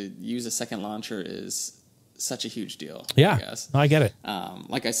to use a second launcher is such a huge deal. Yeah, I guess. I get it.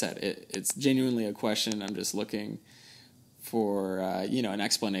 Like I said, it's genuinely a question. I'm just looking for you know, an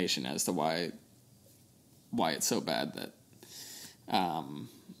explanation as to why it's so bad that.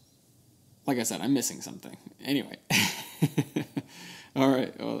 Like I said, I'm missing something. Anyway. All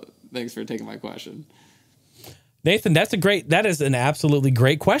right. Well, thanks for taking my question. Nathan, that is an absolutely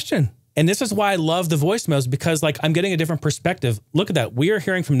great question. And this is why I love the voicemails, because like I'm getting a different perspective. Look at that. We are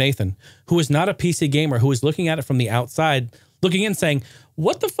hearing from Nathan, who is not a PC gamer, who is looking at it from the outside, looking in saying,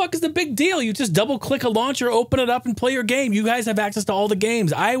 what the fuck is the big deal? You just double click a launcher, open it up and play your game. You guys have access to all the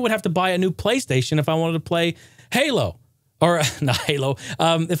games. I would have to buy a new PlayStation if I wanted to play Halo. Or not Halo.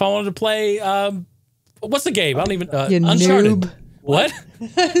 If I wanted to play, what's the game? I don't even. Uncharted. Noob. What?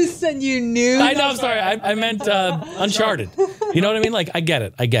 Said you noob. I know. I'm sorry. I meant Uncharted. You know what I mean? Like, I get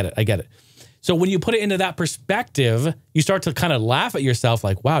it. So when you put it into that perspective, you start to kind of laugh at yourself.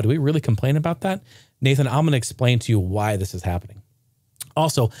 Like, wow, do we really complain about that? Nathan, I'm going to explain to you why this is happening.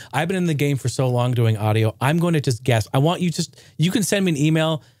 Also, I've been in the game for so long doing audio. I'm going to just guess. I want you you can send me an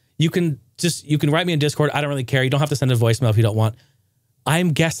email. You can write me in Discord. I don't really care. You don't have to send a voicemail if you don't want.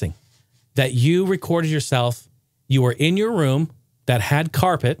 I'm guessing that you recorded yourself. You were in your room that had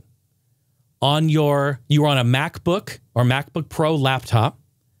carpet you were on a MacBook or MacBook Pro laptop,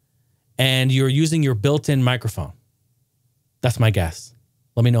 and you're using your built-in microphone. That's my guess.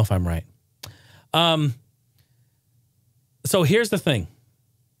 Let me know if I'm right. So here's the thing.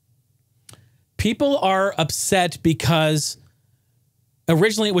 People are upset because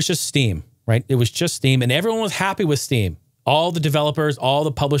originally it was just Steam, right? It was just Steam, and everyone was happy with Steam. All the developers, all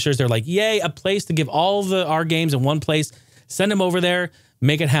the publishers, they're like, yay, a place to give all our games in one place. Send them over there,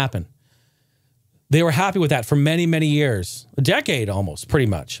 make it happen. They were happy with that for many, many years. A decade almost, pretty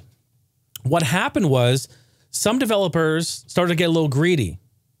much. What happened was some developers started to get a little greedy.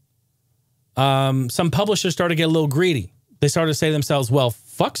 Some publishers started to get a little greedy. They started to say to themselves, well,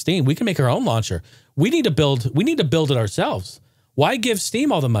 fuck Steam. We can make our own launcher. We need to build it ourselves. Why give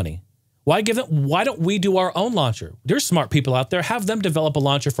Steam all the money? Why don't we do our own launcher? There's smart people out there. Have them develop a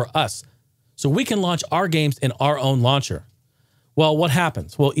launcher for us so we can launch our games in our own launcher. Well, what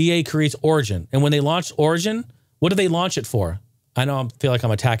happens? Well, EA creates Origin. And when they launched Origin, what do they launch it for? I know I feel like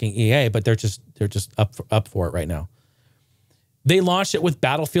I'm attacking EA, but they're just up for it right now. They launched it with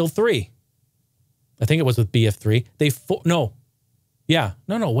Battlefield 3. I think it was with BF3.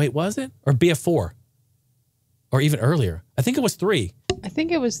 Wait, was it? Or BF4? Or even earlier. I think it was 3. I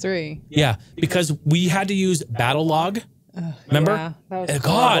think it was 3. Yeah, because we had to use Battle Log. Remember? Yeah, that was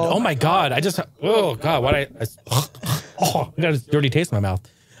God, horrible. oh my God. I got a dirty taste in my mouth.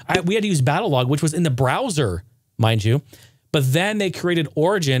 We had to use Battle Log, which was in the browser, mind you. But then they created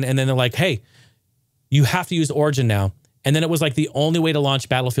Origin, and then they're like, hey, you have to use Origin now. And then it was like the only way to launch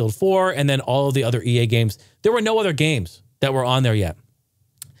Battlefield 4 and then all of the other EA games. There were no other games that were on there yet.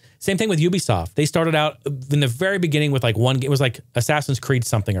 Same thing with Ubisoft. They started out in the very beginning with like one game. It was like Assassin's Creed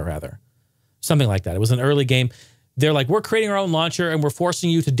something or rather. Something like that. It was an early game. They're like, we're creating our own launcher and we're forcing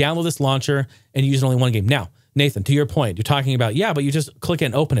you to download this launcher and use only one game. Now, Nathan, to your point, you're talking about, yeah, but you just click it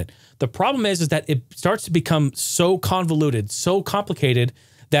and open it. The problem is that it starts to become so convoluted, so complicated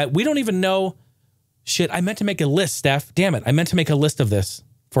that we don't even know. Shit, I meant to make a list, Steph. Damn it. I meant to make a list of this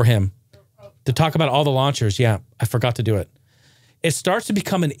for him to talk about all the launchers. Yeah, I forgot to do it. It starts to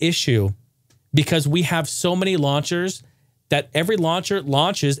become an issue because we have so many launchers that every launcher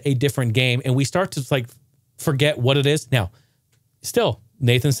launches a different game, and we start to like forget what it is. Now, still,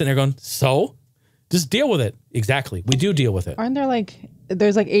 Nathan's sitting there going, so just deal with it. Exactly. We do deal with it. Aren't there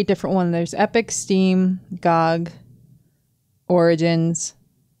there's 8 different ones. There's Epic, Steam, GOG, Origins,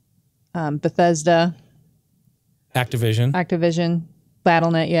 Bethesda, Activision,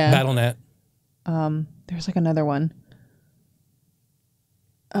 Battle.net, yeah. Battle.net. There's like another one.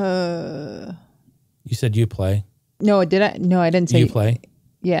 You said Uplay. No, did I? No, I didn't say Uplay.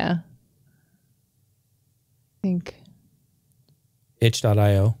 Yeah. I think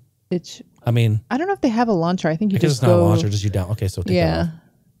itch.io. Itch. I mean, I don't know if they have a launcher. I think you just it's not go. a launcher, just you down. Okay, so take that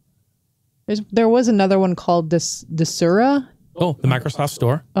off. There was another one called Desura. Oh, the Microsoft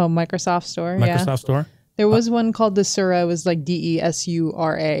Store. Oh, Microsoft Store. Microsoft Store. There was one called Desura. It was like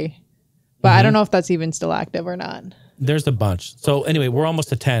DESURA. But I don't know if that's even still active or not. There's a bunch. So anyway, we're almost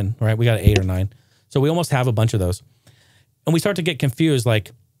to 10, right? We got 8 or 9. So we almost have a bunch of those. And we start to get confused.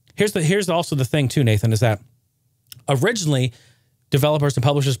 Like, here's also the thing too, Nathan, is that originally developers and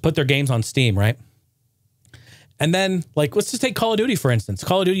publishers put their games on Steam, right? And then, like, let's just take Call of Duty, for instance.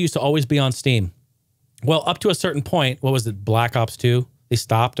 Call of Duty used to always be on Steam. Well, up to a certain point, what was it, Black Ops 2? They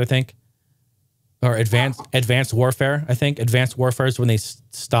stopped, I think. Or Advanced Warfare, I think. Advanced Warfare is when they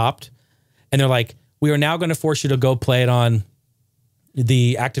stopped. And they're like, we are now going to force you to go play it on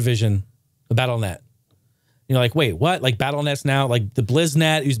the Activision, the Battle.net. You're like, wait, what? Like Battle.net's now, like the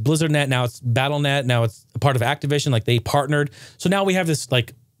BlizzNet, used BlizzardNet, now it's Battle.net, now it's a part of Activision, like they partnered. So now we have this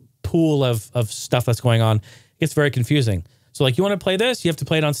like pool of stuff that's going on. It gets very confusing. So like, you want to play this? You have to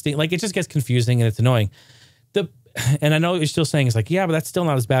play it on Steam. Like it just gets confusing and it's annoying. And I know you're still saying it's like, yeah, but that's still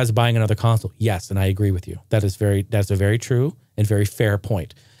not as bad as buying another console. Yes, and I agree with you. That's a very true and very fair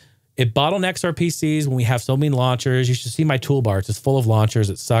point. It bottlenecks our PCs when we have so many launchers. You should see my toolbar. It's just full of launchers.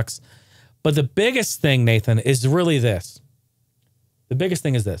 It sucks. But the biggest thing, Nathan, is really this. The biggest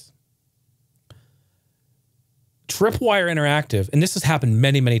thing is this. Tripwire Interactive, and this has happened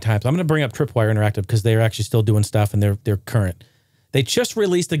many, many times. I'm going to bring up Tripwire Interactive because they're actually still doing stuff and they're current. They just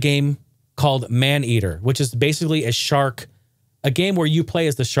released a game called Man-Eater, which is basically a game where you play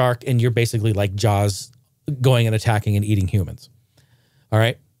as the shark and you're basically like Jaws going and attacking and eating humans. All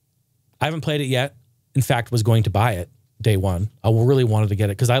right? I haven't played it yet. In fact, was going to buy it day one. I really wanted to get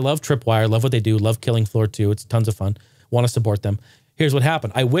it because I love Tripwire, love what they do, love Killing Floor 2. It's tons of fun. Want to support them. Here's what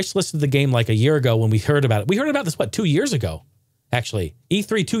happened. I wish-listed the game like a year ago when we heard about it. We heard about this, 2 years ago? Actually,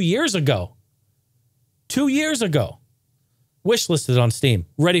 E3 2 years ago. 2 years ago. Wish-listed on Steam.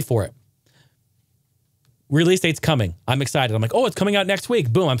 Ready for it. Release date's coming. I'm excited. I'm like, oh, it's coming out next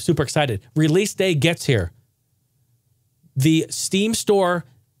week. Boom, I'm super excited. Release day gets here. The Steam store,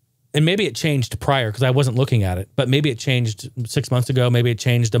 and maybe it changed prior because I wasn't looking at it, but maybe it changed 6 months ago. Maybe it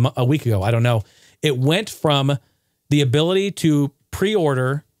changed a week ago. I don't know. It went from the ability to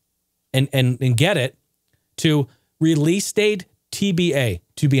pre-order and get it to release date TBA,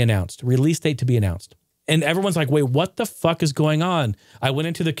 to be announced. Release date to be announced. And everyone's like, wait, what the fuck is going on? I went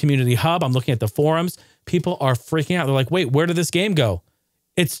into the community hub. I'm looking at the forums. People are freaking out. They're like, wait, where did this game go?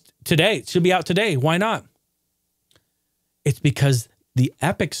 It's today. It should be out today. Why not? It's because the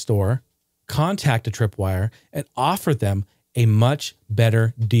Epic Store contacted Tripwire and offered them a much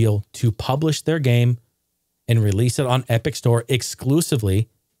better deal to publish their game and release it on Epic Store exclusively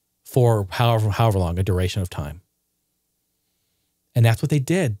for however long a duration of time. And that's what they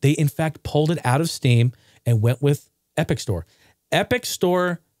did. They, in fact, pulled it out of Steam and went with Epic Store. Epic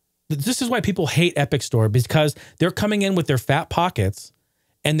Store, this is why people hate Epic Store, because they're coming in with their fat pockets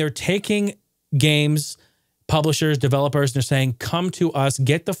and they're taking games, publishers, developers, and they're saying, come to us,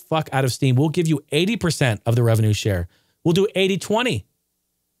 get the fuck out of Steam. We'll give you 80% of the revenue share. We'll do 80-20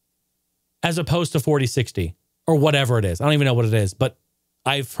 as opposed to 40-60 or whatever it is. I don't even know what it is, but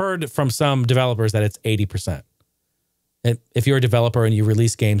I've heard from some developers that it's 80%. And if you're a developer and you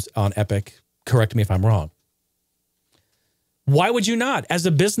release games on Epic, correct me if I'm wrong. Why would you not? As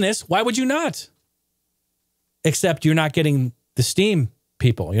a business, why would you not? Except you're not getting the Steam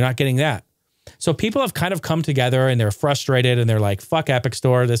people. You're not getting that. So people have kind of come together and they're frustrated and they're like, fuck Epic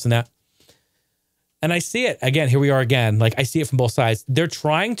Store, this and that. And I see it. Again, here we are again. Like, I see it from both sides. They're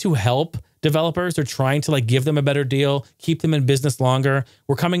trying to help developers. They're trying to like give them a better deal, keep them in business longer.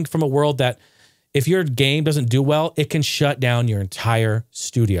 We're coming from a world that if your game doesn't do well, it can shut down your entire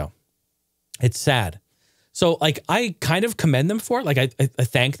studio. It's sad. So like, I kind of commend them for it. Like I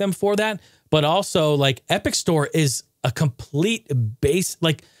thank them for that. But also like Epic Store is a complete base.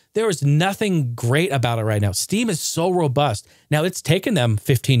 Like there is nothing great about it right now. Steam is so robust. Now it's taken them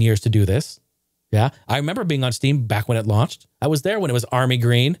 15 years to do this. Yeah. I remember being on Steam back when it launched. I was there when it was Army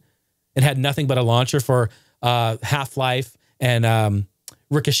Green It had nothing but a launcher for Half-Life and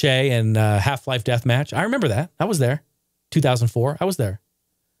Ricochet and Half-Life Deathmatch. I remember that. I was there. 2004. I was there.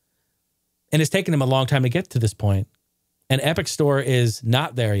 And it's taken them a long time to get to this point. And Epic Store is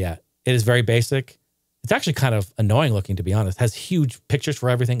not there yet. It is very basic. It's actually kind of annoying looking, to be honest. It has huge pictures for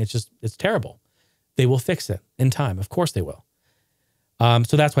everything. It's terrible. They will fix it in time. Of course they will.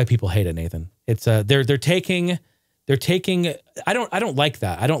 So that's why people hate it, Nathan. It's they're taking I don't like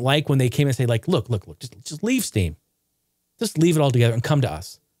that. I don't like when they came and say like, look, just leave Steam. Just leave it all together and come to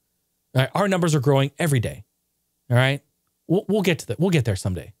us. All right? Our numbers are growing every day. All right? We'll get to that. We'll get there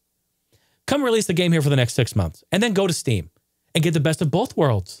someday. Come release the game here for the next 6 months and then go to Steam and get the best of both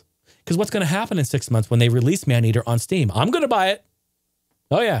worlds. Because what's going to happen in 6 months when they release Maneater on Steam? I'm going to buy it.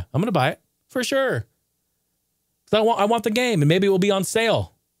 Oh yeah, I'm going to buy it for sure. So I want the game and maybe it will be on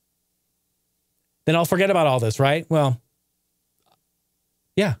sale. Then I'll forget about all this, right? Well,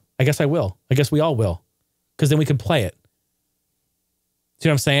 yeah, I guess I will. I guess we all will. Because then we can play it. See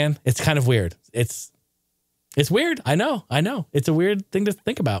what I'm saying? It's kind of weird. It's weird. I know. It's a weird thing to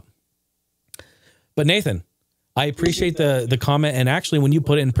think about. But Nathan, I appreciate the comment. And actually, when you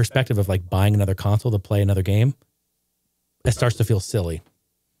put it in perspective of like buying another console to play another game, it starts to feel silly.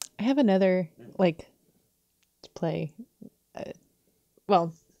 I have another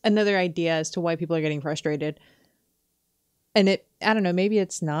another idea as to why people are getting frustrated. And I don't know, maybe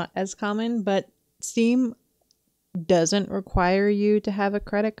it's not as common, but Steam doesn't require you to have a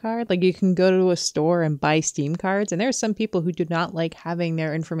credit card. Like you can go to a store and buy Steam cards. And there are some people who do not like having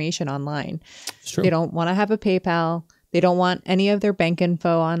their information online. It's true. They don't want to have a PayPal. They don't want any of their bank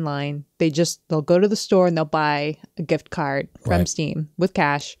info online. They'll go to the store and they'll buy a gift card from Steam with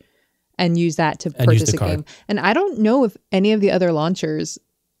cash and use that to purchase a game. And I don't know if any of the other launchers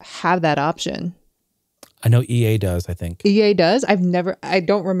have that option. I know EA does, I think. EA does? I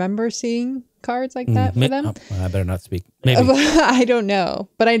don't remember seeing cards like that for them. I better not speak. Maybe. I don't know.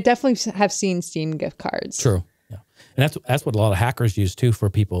 But I definitely have seen Steam gift cards. True. Yeah. And that's what a lot of hackers use too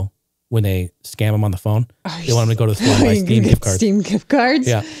for people when they scam them on the phone. They want them to go to the store and buy Steam gift cards. Steam gift cards?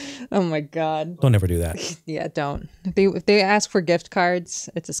 Yeah. Oh my God. Don't ever do that. Yeah, don't. If they ask for gift cards,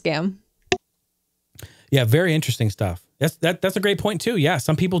 it's a scam. Yeah, very interesting stuff. That's a great point too. Yeah,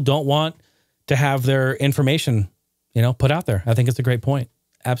 some people don't want to have their information, put out there. I think it's a great point.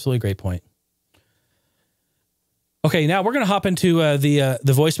 Absolutely great point. Okay, now we're going to hop into the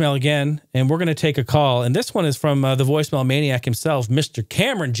voicemail again, and we're going to take a call. And this one is from the voicemail maniac himself, Mr.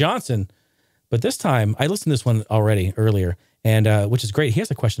 Cameron Johnson. But this time, I listened to this one earlier, and which is great. He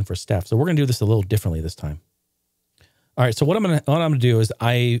has a question for Steph, so we're going to do this a little differently this time. All right, so what I'm going to do is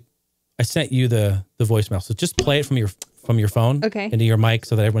I sent you the voicemail, so just play it from your phone into your mic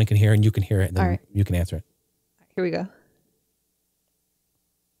so that everyone can hear and you can hear it, and then you can answer it. Here we go.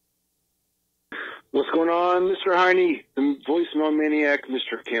 What's going on, Mr. Heine? The voicemail maniac,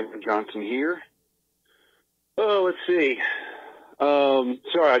 Mr. Cameron Johnson here. Oh, let's see. Sorry,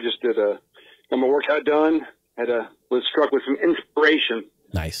 I just got my workout done. Was struck with some inspiration.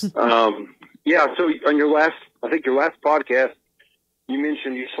 Nice. Yeah. So on your last podcast, you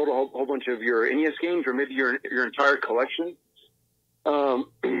mentioned you sold a whole bunch of your NES games, or maybe your entire collection. I'd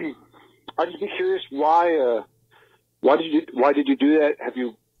just be curious why did you do that? Have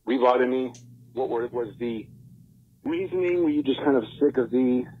you rebought any? What was the reasoning? Were you just kind of sick of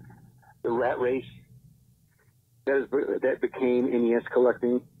the rat race that became NES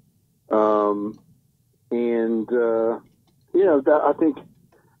collecting? I think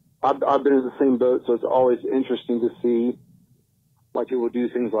I've been in the same boat, so it's always interesting to see why people do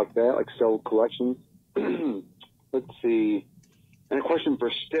things like that, like sell collections. Let's see. And a question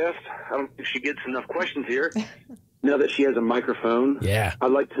for Steph. I don't think she gets enough questions here. Now that she has a microphone,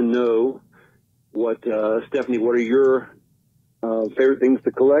 I'd like to know Stephanie, what are your favorite things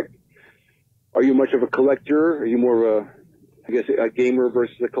to collect? Are you much of a collector? Are you more of a gamer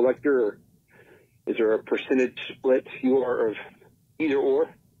versus a collector? Or is there a percentage split you are of either or?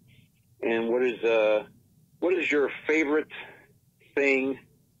 And what is your favorite thing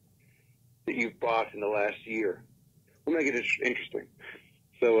that you've bought in the last year? We'll make it interesting.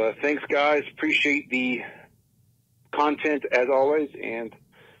 So thanks, guys. Appreciate the content as always, and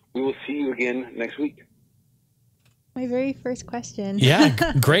we will see you again next week. My very first question.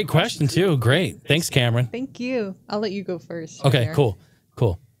 Yeah, great question too. Great. Thanks, Cameron. Thank you. I'll let you go first. Okay, cool.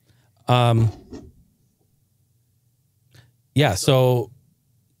 Yeah, so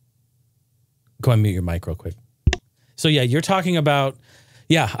go ahead and mute your mic real quick. So yeah, you're talking about,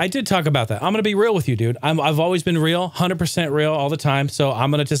 I did talk about that. I'm going to be real with you, dude. I've always been real, 100% real all the time. So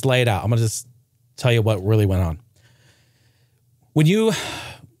I'm going to just lay it out. I'm going to just tell you what really went on. When you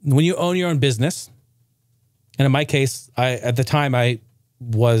when you own your own business, and in my case, at the time I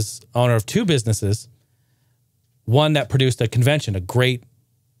was owner of 2 businesses, one that produced a convention, a great,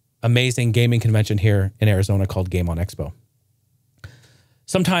 amazing gaming convention here in Arizona called Game On Expo.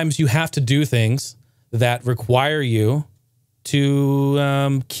 Sometimes you have to do things that require you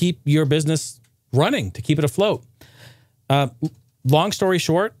to keep your business running, to keep it afloat. Long story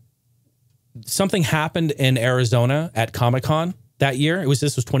short, something happened in Arizona at Comic-Con that year.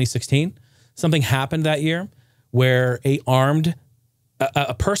 This was 2016. Something happened that year where a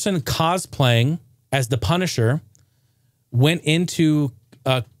person cosplaying as the Punisher went into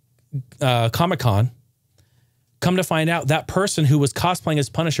Comic-Con. Come to find out, that person who was cosplaying as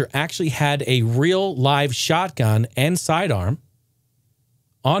Punisher actually had a real live shotgun and sidearm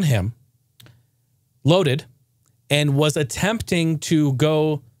on him, loaded, and was attempting to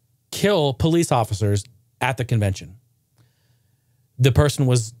go kill police officers at the convention. The person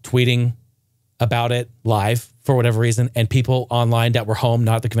was tweeting about it live for whatever reason, and people online that were home,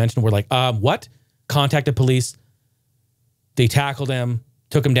 not at the convention, were like, what? Contacted police. They tackled him,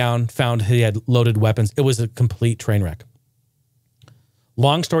 took him down, found he had loaded weapons. It was a complete train wreck.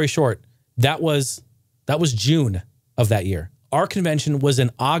 Long story short, that was June of that year. Our convention was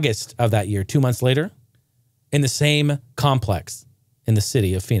in August of that year, 2 months later, in the same complex in the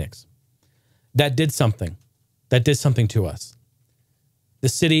city of Phoenix. That did something. That did something to us. The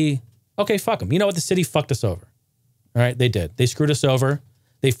city, okay, fuck them. You know what? The city fucked us over. All right, they did. They screwed us over.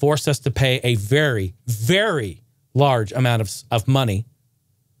 They forced us to pay a very, very large amount of money.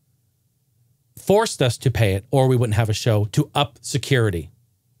 Forced us to pay it, or we wouldn't have a show, to up security.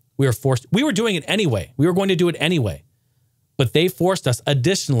 We were forced. We were doing it anyway. We were going to do it anyway. But they forced us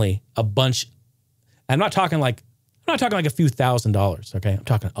additionally a bunch. I'm not talking like a few $1,000s, okay? I'm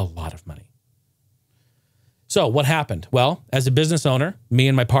talking a lot of money. So what happened? Well, as a business owner, me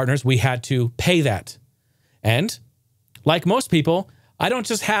and my partners, we had to pay that. And like most people, I don't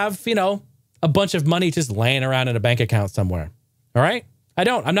just have, a bunch of money just laying around in a bank account somewhere. All right? I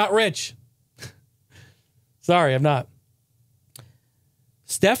don't. I'm not rich. Sorry, I'm not.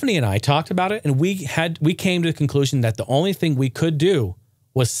 Stephanie and I talked about it, and we came to the conclusion that the only thing we could do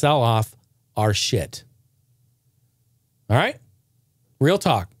was sell off our shit. All right? Real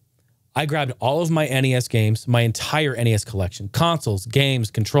talk. I grabbed all of my NES games, my entire NES collection, consoles, games,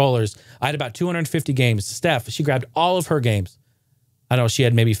 controllers. I had about 250 games. Steph, she grabbed all of her games. I don't know, she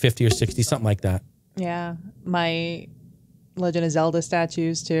had maybe 50 or 60, something like that. Yeah. My Legend of Zelda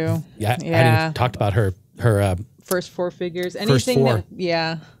statues, too. Yeah. I hadn't even talked about her first 4 figures. Anything first 4.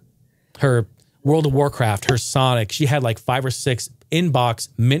 Yeah. Her World of Warcraft, her Sonic. She had like 5 or 6 in-box,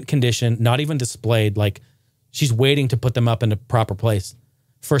 mint condition, not even displayed. Like, she's waiting to put them up in a proper place.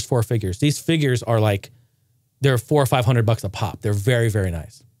 First 4 figures. These figures are like, they're $400 or $500 a pop. They're very, very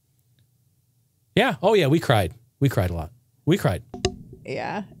nice. Yeah. Oh yeah. We cried. We cried a lot. We cried.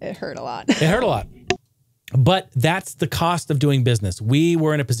 Yeah. It hurt a lot. It hurt a lot. But that's the cost of doing business. We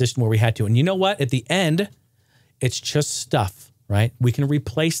were in a position where we had to. And you know what? At the end, it's just stuff, right? We can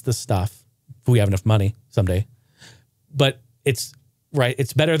replace the stuff if we have enough money someday. But it's right.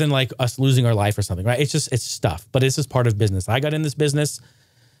 It's better than like us losing our life or something, right? It's stuff. But this is part of business. I got in this business.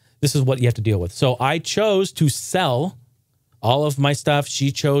 This is what you have to deal with. So I chose to sell all of my stuff.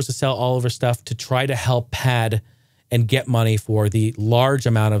 She chose to sell all of her stuff to try to help pad and get money for the large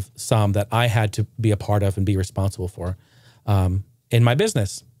amount of sum that I had to be a part of and be responsible for in my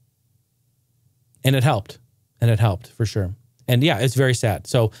business. And it helped. And it helped for sure. And yeah, it's very sad.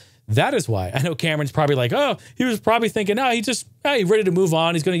 So that is why I know Cameron's probably like, oh, he was probably thinking, oh, he's ready to move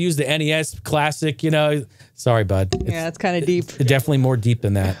on. He's going to use the NES Classic, Sorry, bud. It's kind of deep. Definitely more deep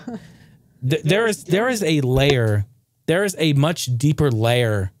than that. There is a layer. There is a much deeper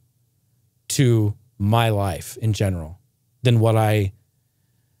layer to my life in general than what I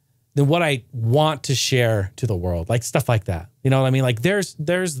want to share to the world, like stuff like that. You know what I mean? Like there's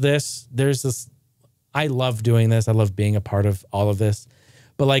this. I love doing this. I love being a part of all of this.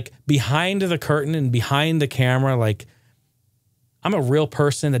 But like behind the curtain and behind the camera, like I'm a real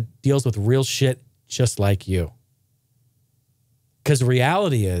person that deals with real shit just like you. Because the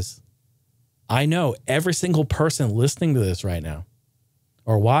reality is, I know every single person listening to this right now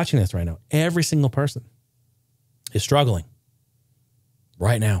or watching this right now, every single person is struggling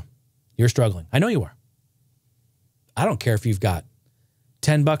right now. You're struggling. I know you are. I don't care if you've got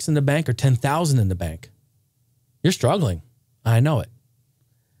 $10 in the bank or 10,000 in the bank. You're struggling. I know it.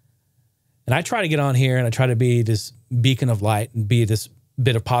 And I try to get on here and I try to be this beacon of light and be this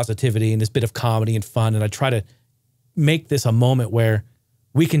bit of positivity and this bit of comedy and fun. And I try to make this a moment where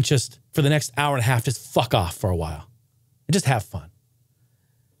we can just, for the next hour and a half, just fuck off for a while and just have fun.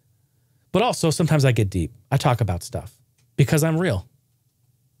 But also sometimes I get deep. I talk about stuff because I'm real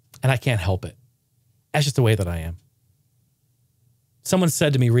and I can't help it. That's just the way that I am. Someone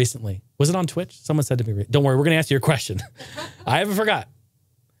said to me recently, was it on Twitch? Someone said to me, don't worry, we're going to answer your question. I haven't forgot.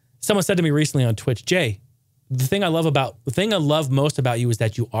 Someone said to me recently on Twitch, Jay, the thing I love most about you is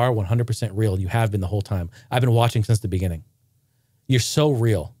that you are 100% real. You have been the whole time. I've been watching since the beginning. You're so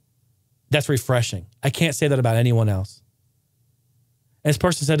real. That's refreshing. I can't say that about anyone else. And this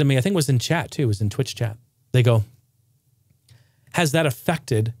person said to me, I think it was in chat too, it was in Twitch chat. They go, has that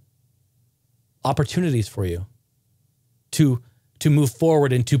affected opportunities for you to move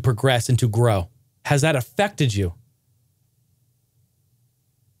forward and to progress and to grow? Has that affected you?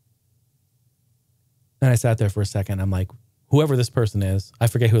 And I sat there for a second. I'm like, whoever this person is, I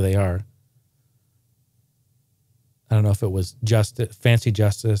forget who they are. I don't know if it was Fancy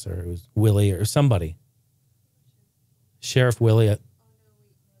Justice or it was Willie or somebody. Sheriff Willie. It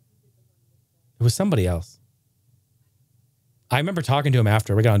was somebody else. I remember talking to him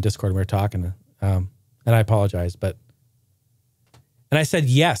after. We got on Discord and we were talking. And I apologize, but... And I said,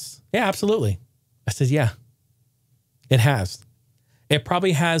 yes. Yeah, absolutely. I said, yeah. It has. It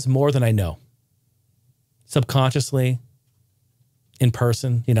probably has more than I know. Subconsciously, in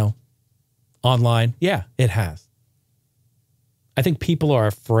person, online. Yeah, it has. I think people are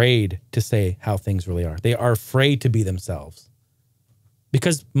afraid to say how things really are. They are afraid to be themselves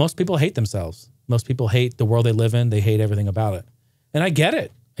because most people hate themselves. Most people hate the world they live in. They hate everything about it. And I get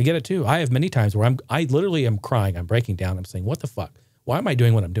it. I get it too. I have many times where I literally am crying. I'm breaking down. I'm saying, what the fuck? Why am I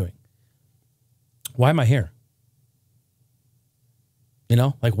doing what I'm doing? Why am I here?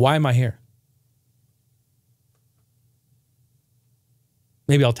 Why am I here?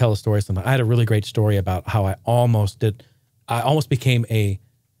 Maybe I'll tell a story sometime. I had a really great story about how I almost became a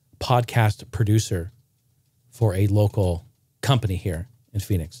podcast producer for a local company here in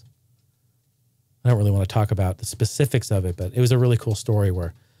Phoenix. I don't really want to talk about the specifics of it, but it was a really cool story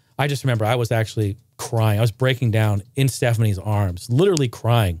where I just remember I was actually crying. I was breaking down in Stephanie's arms, literally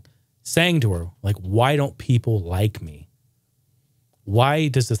crying, saying to her, why don't people like me? Why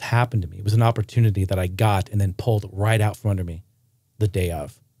does this happen to me? It was an opportunity that I got and then pulled right out from under me the day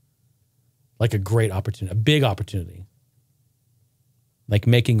of. Like a great opportunity, a big opportunity. Like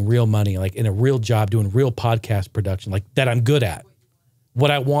making real money, like in a real job, doing real podcast production, like that I'm good at,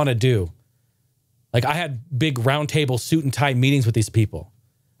 what I want to do. Like I had big round table suit and tie meetings with these people.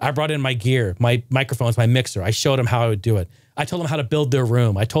 I brought in my gear, my microphones, my mixer. I showed them how I would do it. I told them how to build their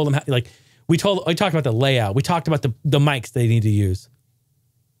room. I told them how, I talked about the layout. We talked about the mics they need to use.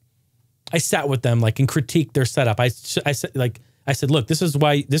 I sat with them and critiqued their setup. I said, look, this is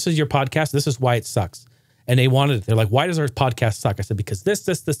your podcast. This is why it sucks. And they wanted it. They're like, why does our podcast suck? I said, because this,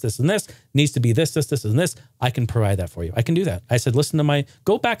 and this needs to be this, and this. I can provide that for you. I can do that. I said,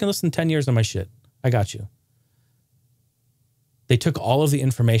 go back and listen to 10 years of my shit. I got you. They took all of the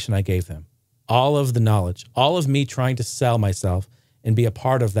information I gave them, all of the knowledge, all of me trying to sell myself and be a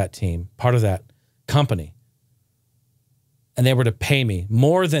part of that team, part of that company. And they were to pay me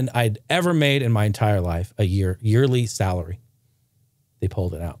more than I'd ever made in my entire life, yearly salary. They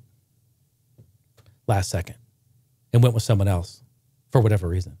pulled it out last second and went with someone else for whatever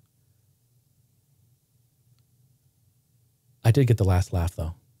reason. I did get the last laugh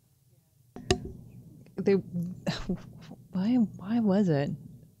though. Why was it?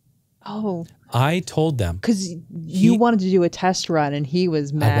 Oh, I told them because you wanted to do a test run and he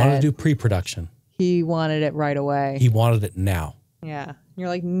was mad. I wanted to do pre-production. He wanted it right away. He wanted it now. Yeah. You're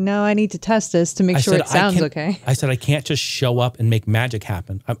like, no, I need to test this to make sure it sounds okay. I said, I can't just show up and make magic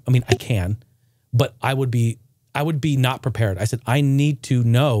happen. I mean, I can, but I would be not prepared. I said, I need to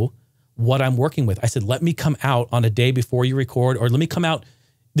know what I'm working with. I said, let me come out on a day before you record, or let me come out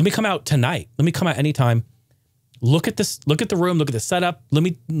tonight. Let me come out anytime. Look at this, look at the room, look at the setup. Let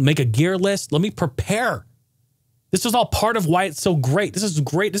me make a gear list. Let me prepare. This is all part of why it's so great. This is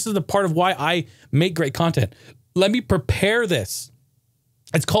great. This is the part of why I make great content. Let me prepare this.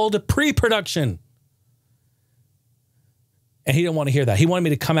 It's called a pre-production. And he didn't want to hear that. He wanted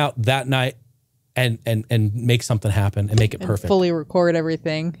me to come out that night and make something happen and make it perfect. Fully record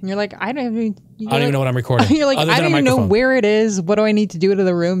everything. And you're like, I don't even know what I'm recording. You're like, I don't even know where it is. What do I need to do to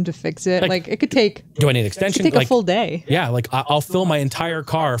the room to fix it? Like it could take. Do I need extension? It could take a full day. Yeah, I'll fill my entire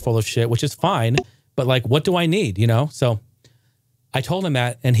car full of shit, which is fine. But what do I need? So I told him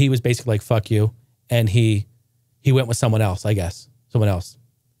that, and he was basically like, fuck you. And he went with someone else, I guess. Someone else.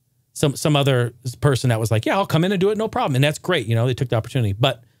 Some other person that was like, yeah, I'll come in and do it, no problem. And that's great. They took the opportunity.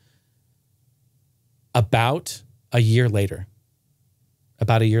 But about a year later, oh,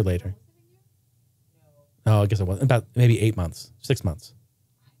 I guess it was about maybe 8 months, 6 months.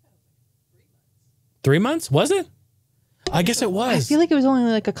 3 months? Was it? I guess it was. I feel like it was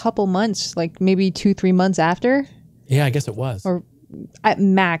only like a couple months, like maybe 2-3 months after. Yeah, I guess it was. Or at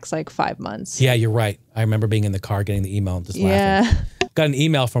max, like 5 months. Yeah, you're right. I remember being in the car getting the email and just laughing. Yeah. Got an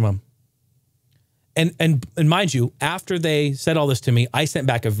email from him. And mind you, after they said all this to me, I sent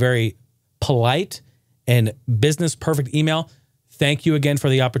back a very polite and business perfect email. Thank you again for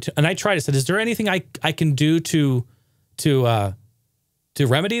the opportunity. And I tried. I said, is there anything I can do to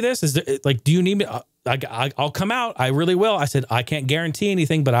remedy this? Is there, like, do you need me? I'll come out. I really will. I said, I can't guarantee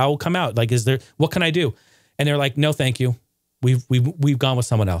anything, but I will come out. Like, what can I do? And they're like, no, thank you. We've gone with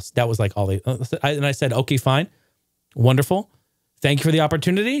someone else. That was like all they, and I said, okay, fine. Wonderful. Thank you for the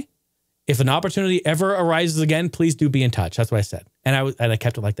opportunity. If an opportunity ever arises again, please do be in touch. That's what I said. And I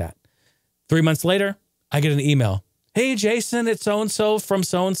kept it like that. 3 months later, I get an email. Hey, Jason, it's so-and-so from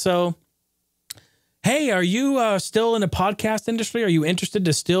so-and-so. Hey, are you still in the podcast industry? Are you interested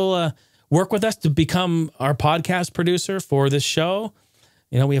to still work with us to become our podcast producer for this show?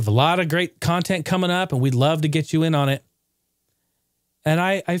 You know, we have a lot of great content coming up and we'd love to get you in on it. And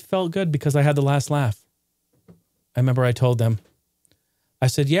I felt good because I had the last laugh. I remember I told them, I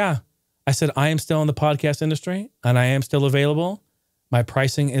said, yeah. I said, I am still in the podcast industry and I am still available. My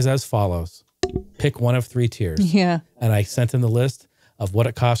pricing is as follows. Pick one of 3 tiers. Yeah. And I sent them the list of what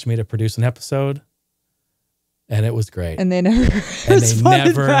it cost me to produce an episode. And it was great. And they never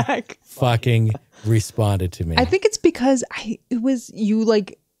responded back. Fucking responded to me. I think it's because you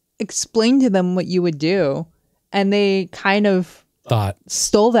like explained to them what you would do and they kind of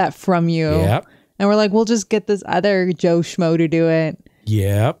stole that from you. Yep. And we're like, we'll just get this other Joe Schmo to do it.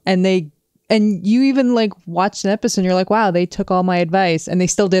 Yep. And you even like watched an episode and you're like, wow, they took all my advice and they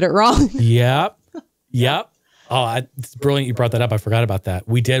still did it wrong. Yep. Yep. Oh, it's brilliant you brought that up. I forgot about that.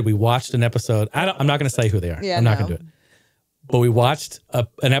 We did. We watched an episode. I'm not going to say who they are. Yeah, I'm not going to do it. But we watched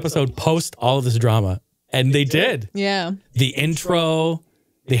an episode post all of this drama. And they did. Yeah. The intro,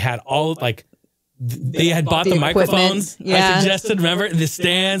 they had all like, they had bought the microphones. Yeah. I suggested, remember? The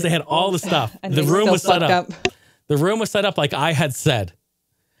stands, they had all the stuff. The room was set up. The room was set up like I had said.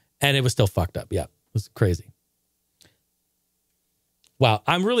 And it was still fucked up. Yeah. It was crazy. Wow.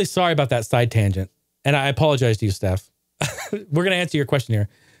 I'm really sorry about that side tangent. And I apologize to you, Steph. We're going to answer your question here.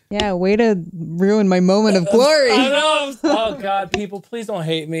 Yeah. Way to ruin my moment of glory. I know. Oh, God, people, please don't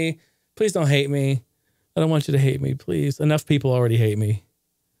hate me. Please don't hate me. I don't want you to hate me, please. Enough people already hate me.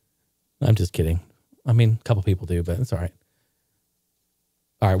 I'm just kidding. I mean, a couple people do, but it's all right.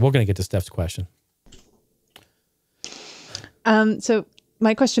 All right. We're going to get to Steph's question. So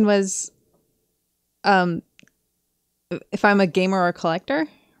my question was, if I'm a gamer or a collector,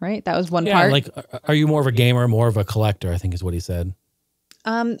 right? That was one part. Like, are you more of a gamer, more of a collector? I think is what he said.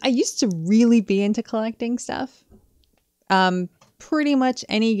 I used to really be into collecting stuff. Pretty much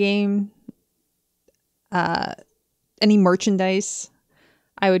any game, any merchandise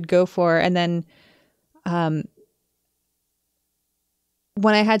I would go for. And then,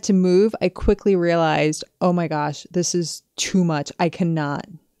 when I had to move, I quickly realized, oh my gosh, this is too much. I cannot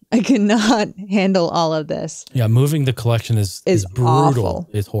handle all of this. Yeah, moving the collection is brutal. Awful.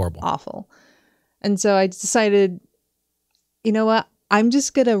 It's horrible. Awful. And so I decided, you know what? I'm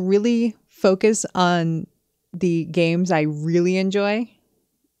just going to really focus on the games I really enjoy,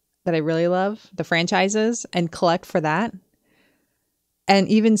 that I really love, the franchises, and collect for that. And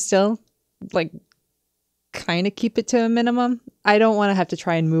even still, like, kind of keep it to a minimum. I don't want to have to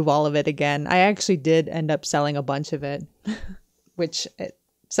try and move all of it again. I actually did end up selling a bunch of it, which it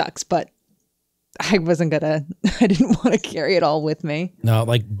sucks, but I didn't want to carry it all with me. No,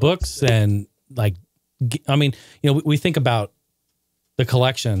 like books and like, I mean, you know, we think about the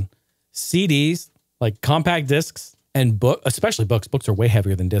collection, CDs, like compact discs and especially books. Books are way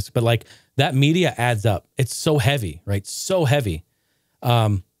heavier than discs, but like that media adds up. It's so heavy, right? So heavy.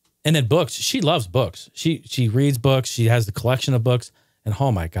 And then books, she loves books. She reads books. She has the collection of books. And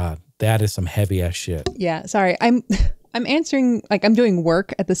oh my God, that is some heavy ass shit. Yeah. Sorry. I'm answering, like I'm doing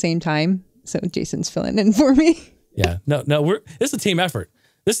work at the same time. So Jason's filling in for me. Yeah. No, this is a team effort.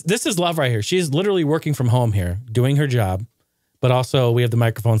 This is love right here. She's literally working from home here, doing her job, but also we have the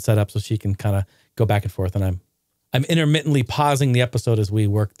microphone set up so she can kind of go back and forth. And I'm intermittently pausing the episode as we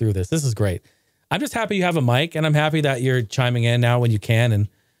work through this. This is great. I'm just happy you have a mic and I'm happy that you're chiming in now when you can.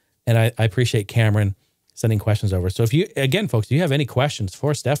 And I appreciate Cameron sending questions over. So if you, again, folks, if you have any questions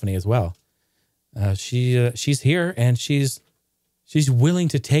for Stephanie as well, she's here and she's willing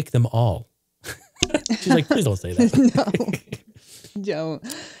to take them all. She's like, please don't say that. No,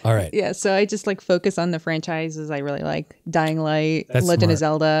 don't. All right. Yeah. So I just like focus on the franchises I really like. Dying Light, That's Legend of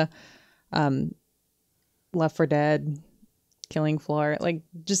smart. Zelda, Left 4 Dead, Killing Floor, like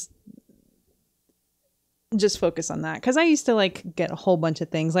just just focus on that. Because I used to like get a whole bunch of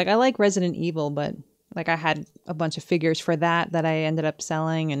things. Like I like Resident Evil, but like I had a bunch of figures for that I ended up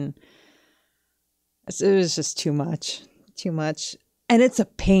selling, and it was just too much. And it's a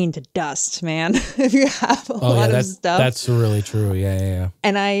pain to dust, man. If you have a lot of stuff. That's really true. Yeah.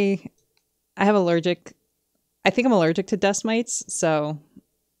 And I have I think I'm allergic to dust mites, so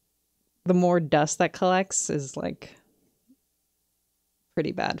the more dust that collects is like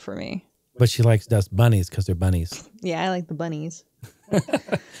pretty bad for me. But she likes dust bunnies because they're bunnies. Yeah, I like the bunnies.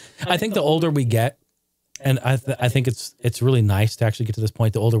 I think the older we get, and I think it's really nice to actually get to this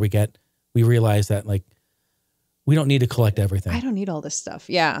point. The older we get, we realize that like we don't need to collect everything. I don't need all this stuff.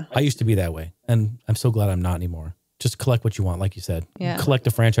 Yeah. I used to be that way, and I'm so glad I'm not anymore. Just collect what you want, like you said. Yeah. Collect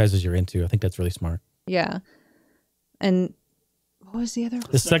the franchises you're into. I think that's really smart. Yeah. And what was the other one?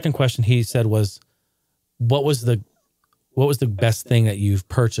 The second question he said was, what was the best thing that you've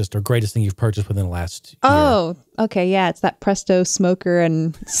purchased or greatest thing you've purchased within the last year? Oh, okay. Yeah. It's that Presto smoker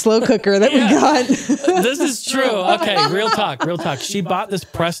and slow cooker that we got. This is true. Okay. Real talk. She bought this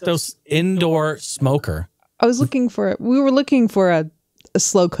Presto indoor smoker. we were looking for a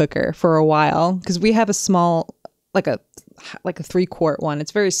slow cooker for a while because we have a small, like a 3-quart one.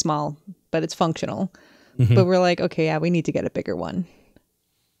 It's very small, but it's functional. Mm-hmm. But we're like, okay, yeah, we need to get a bigger one.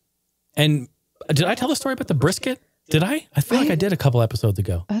 And did I tell the story about the brisket? Did I? I feel like I did a couple episodes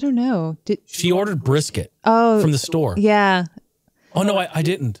ago. I don't know. She ordered brisket from the store. Yeah. Oh, no, I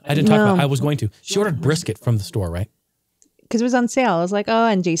didn't. I didn't talk about it. I was going to. She ordered brisket from the store, right? Because it was on sale. I was like, oh,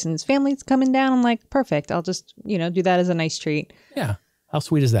 and Jason's family's coming down. I'm like, perfect. I'll just, do that as a nice treat. Yeah. How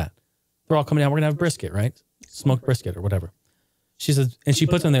sweet is that? They're all coming down. We're going to have brisket, right? Smoked brisket or whatever. She says, and she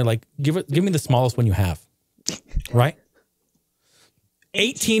puts in there like, give me the smallest one you have. Right?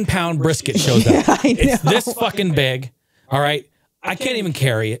 18-pound brisket shows up. Yeah, it's this fucking big. All right. I can't even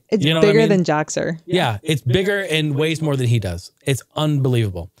carry it. It's bigger than Joxer. Yeah. It's bigger and weighs more than he does. It's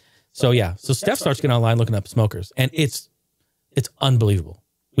unbelievable. So yeah. So Steph starts getting online looking up smokers, and it's unbelievable.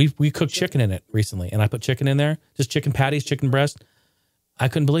 We cooked chicken in it recently, and I put chicken in there, just chicken patties, chicken breast. I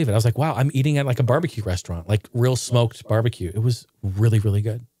couldn't believe it. I was like, wow, I'm eating at like a barbecue restaurant, like real smoked barbecue. It was really, really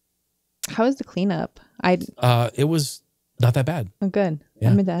good. How was the cleanup? It was not that bad. Oh, good. Yeah.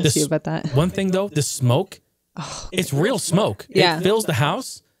 I meant to ask you about that. One thing though, the smoke, it's real smoke. Yeah. It fills the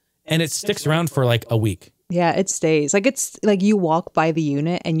house and it sticks around for like a week. Yeah, it stays. Like it's like you walk by the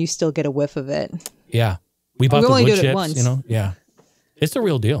unit and you still get a whiff of it. Yeah. We bought the only wood did it chips, once. Yeah. It's a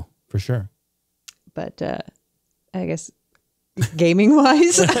real deal for sure. But I guess gaming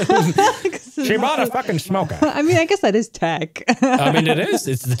wise, she bought a fucking smoker. I mean, I guess that is tech. I mean, it is.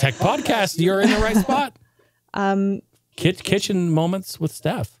 It's the tech podcast. You're in the right spot. Kitchen moments with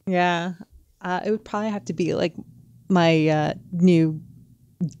Steph. Yeah. It would probably have to be like my new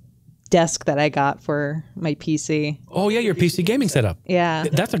desk that I got for my PC. Oh yeah, your PC gaming setup. Yeah.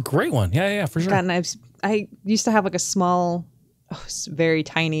 That's a great one. Yeah, for sure. And I used to have like a small, very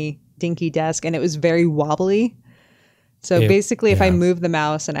tiny, dinky desk, and it was very wobbly. So basically, if I moved the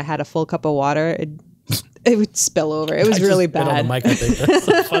mouse and I had a full cup of water, it would spill over. It was really bad. On the mic, I think. That's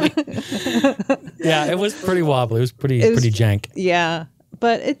so funny. Yeah, it was pretty wobbly. It was pretty jank. Yeah,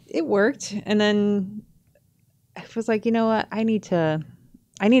 but it worked. And then I was like, you know what? I need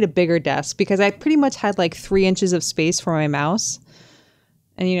a bigger desk because I pretty much had like 3 inches of space for my mouse.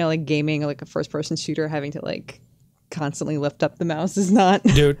 And like gaming, like a first-person shooter, having to like constantly lift up the mouse is not.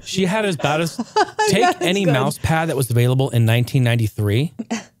 Dude, she had about as take any mouse pad that was available in 1993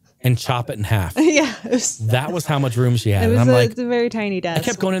 and chop it in half. Yeah, that was how much room she had. It's a very tiny desk. I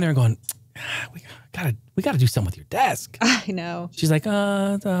kept going in there and going, we gotta do something with your desk. I know. She's like,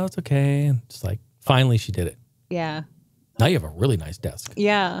 no, it's okay. And just like, finally she did it. Yeah. Now you have a really nice desk.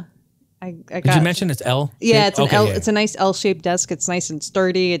 Yeah. Did you mention it's L? Yeah, it's It's a nice L-shaped desk. It's nice and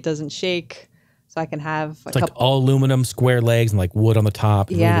sturdy. It doesn't shake. So I can have it's like all aluminum, square legs, and like wood on the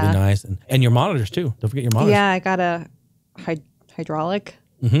top. Yeah. Really, really nice. And your monitors too. Don't forget your monitors. Yeah, I got a hydraulic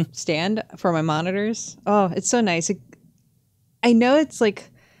stand for my monitors. Oh, it's so nice. I know it's like,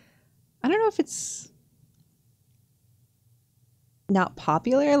 I don't know if it's not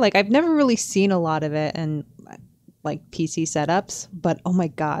popular. Like I've never really seen a lot of it in like PC setups, but oh my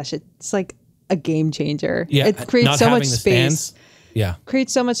gosh, it's like a game changer. Yeah, it creates so much space. Stands. Yeah.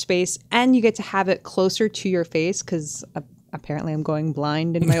 Creates so much space, and you get to have it closer to your face because apparently I'm going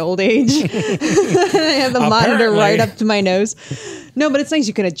blind in my old age. I have the monitor right up to my nose. No, but it's nice.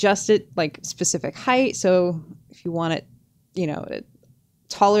 You can adjust it like specific height. So if you want it,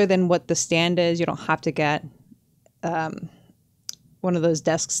 taller than what the stand is, you don't have to get one of those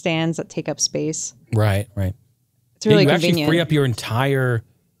desk stands that take up space. Right. It's really you convenient. actually free up your entire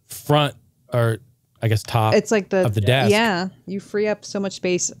front or I guess, top It's like of the desk. Yeah, you free up so much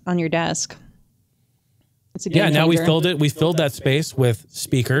space on your desk. It's a game Yeah, now we changer. filled it. We filled that space with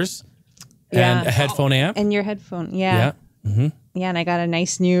speakers and a headphone amp. And your headphone. Yeah. Yeah. Mm-hmm. Yeah, and I got a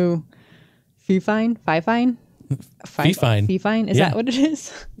nice new Fifine. Fifine. Fifine. Is that what it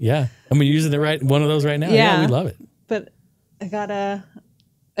is? Yeah. I mean, you're using one of those right now. Yeah, we love it. But I got a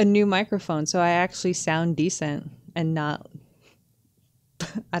new microphone, so I actually sound decent and not,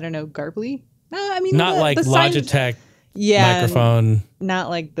 I don't know, garbly. No, I mean not like Logitech microphone. Not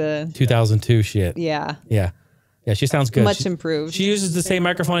like the 2002 shit. Yeah. Yeah. Yeah, she sounds good. Much improved. She uses the same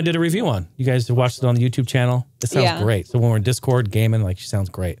microphone I did a review on. You guys have watched it on the YouTube channel. It sounds great. So when we're in Discord gaming, like, she sounds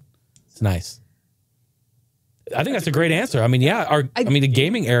great. It's nice. I think that's a great answer. I mean, yeah, the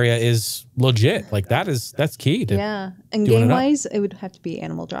gaming area is legit. Like, that's key to and game wise, it would have to be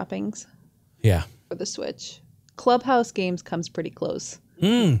Animal Droppings. Yeah. For the Switch. Clubhouse Games comes pretty close.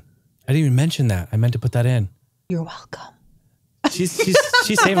 I didn't even mention that. I meant to put that in. You're welcome. She's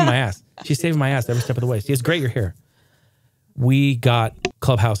saving my ass. She's saving my ass every step of the way. See, it's great you're here. We got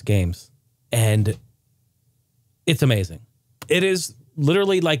Clubhouse Games, and it's amazing. It is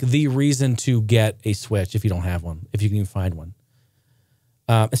literally like the reason to get a Switch if you don't have one, if you can even find one.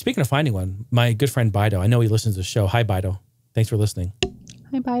 And speaking of finding one, my good friend Bido, I know he listens to the show. Hi, Bido. Thanks for listening.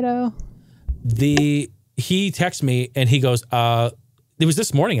 Hi, Bido. He texts me, and he goes, it was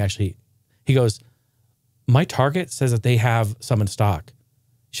this morning, actually. He goes, my Target says that they have some in stock.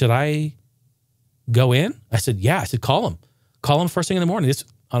 Should I go in? I said, yeah. I said, call him. Call him first thing in the morning.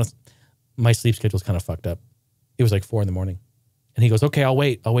 My sleep schedule's kind of fucked up. It was like 4 a.m. And he goes, okay, I'll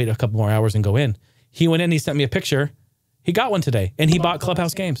wait a couple more hours and go in. He went in, he sent me a picture. He got one today, and he bought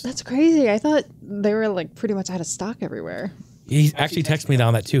Clubhouse Games. That's crazy. I thought they were like pretty much out of stock everywhere. He actually texted me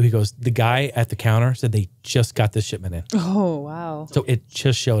on that too. He goes, the guy at the counter said they just got this shipment in. Oh, wow. So it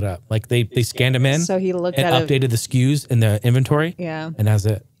just showed up. Like they scanned them in. So he looked and at updated the SKUs in the inventory. Yeah. And that's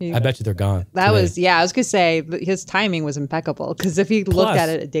it. I bet you they're gone. That today. was, I was going to say his timing was impeccable because if he looked at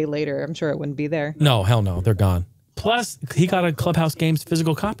it a day later, I'm sure it wouldn't be there. No, hell no. They're gone. Plus, he got a Clubhouse Games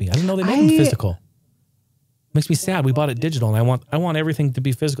physical copy. I didn't know they made them physical. Makes me sad. We bought it digital, and I want everything to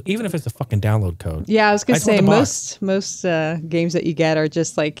be physical, even if it's a fucking download code. Yeah, I was gonna say most games that you get are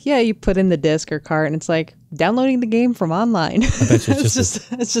just like, you put in the disc or cart, and it's like downloading the game from online. I bet you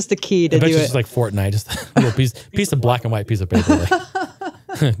it's just a key to do it. It's just like Fortnite, just a little piece of black and white piece of paper.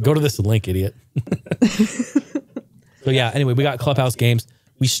 Like, go to this link, idiot. So yeah. Anyway, we got Clubhouse Games.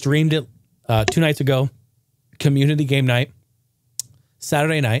 We streamed it 2 nights ago. Community game night.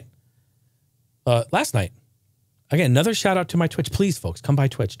 Saturday night. Last night. Again, another shout out to my Twitch. Please, folks, come by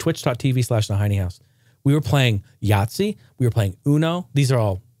Twitch. Twitch.tv/The Heine House. We were playing Yahtzee. We were playing Uno. These are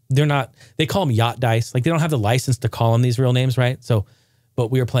all, they call them yacht dice. Like, they don't have the license to call them these real names, right? So,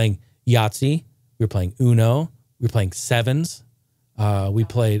 but we were playing Yahtzee. We were playing Uno. We were playing sevens. We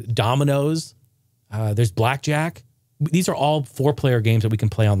played dominoes. There's blackjack. These are all 4-player games that we can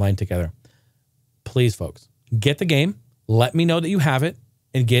play online together. Please, folks, get the game. Let me know that you have it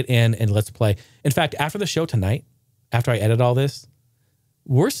and get in and let's play. In fact, after the show tonight, after I edit all this,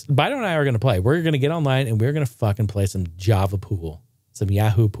 Bido and I are going to play. We're going to get online and we're going to fucking play some Java pool, some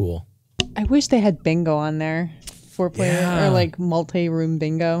Yahoo pool. I wish they had bingo on there. 4-player or like multi-room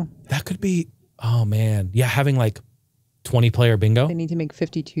bingo. That could be, oh man. Yeah, having like 20-player bingo. They need to make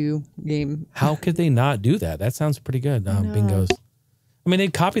 52 game. How could they not do that? That sounds pretty good. Bingos. I mean,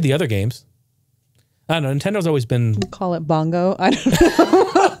 they'd copy the other games. I don't know. Nintendo's always been... Call it bongo. I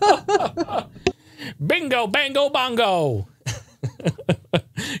don't know. Bingo, bango, bongo.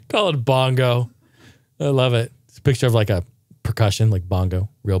 Call it bongo. I love it. It's a picture of like a percussion, like bongo,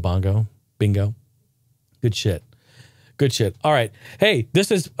 real bongo, bingo. Good shit. Good shit. All right. Hey,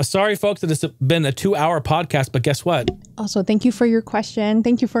 this is, sorry folks that it's been a 2-hour podcast, but guess what? Also, thank you for your question.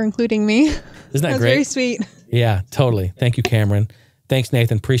 Thank you for including me. Isn't that great? Very sweet. Yeah, totally. Thank you, Cameron. Thanks,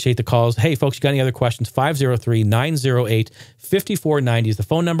 Nathan. Appreciate the calls. Hey, folks, you got any other questions? 503-908-5490 is the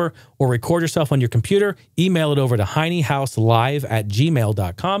phone number, or record yourself on your computer. Email it over to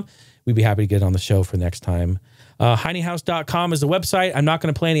heinehouselive@gmail.com. We'd be happy to get it on the show for next time. Heinehouse.com is the website. I'm not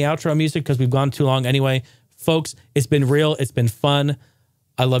going to play any outro music because we've gone too long anyway. Folks, it's been real. It's been fun.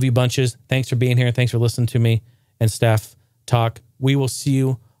 I love you bunches. Thanks for being here. Thanks for listening to me and Steph talk. We will see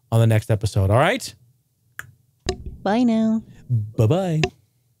you on the next episode. All right? Bye now. Bye-bye.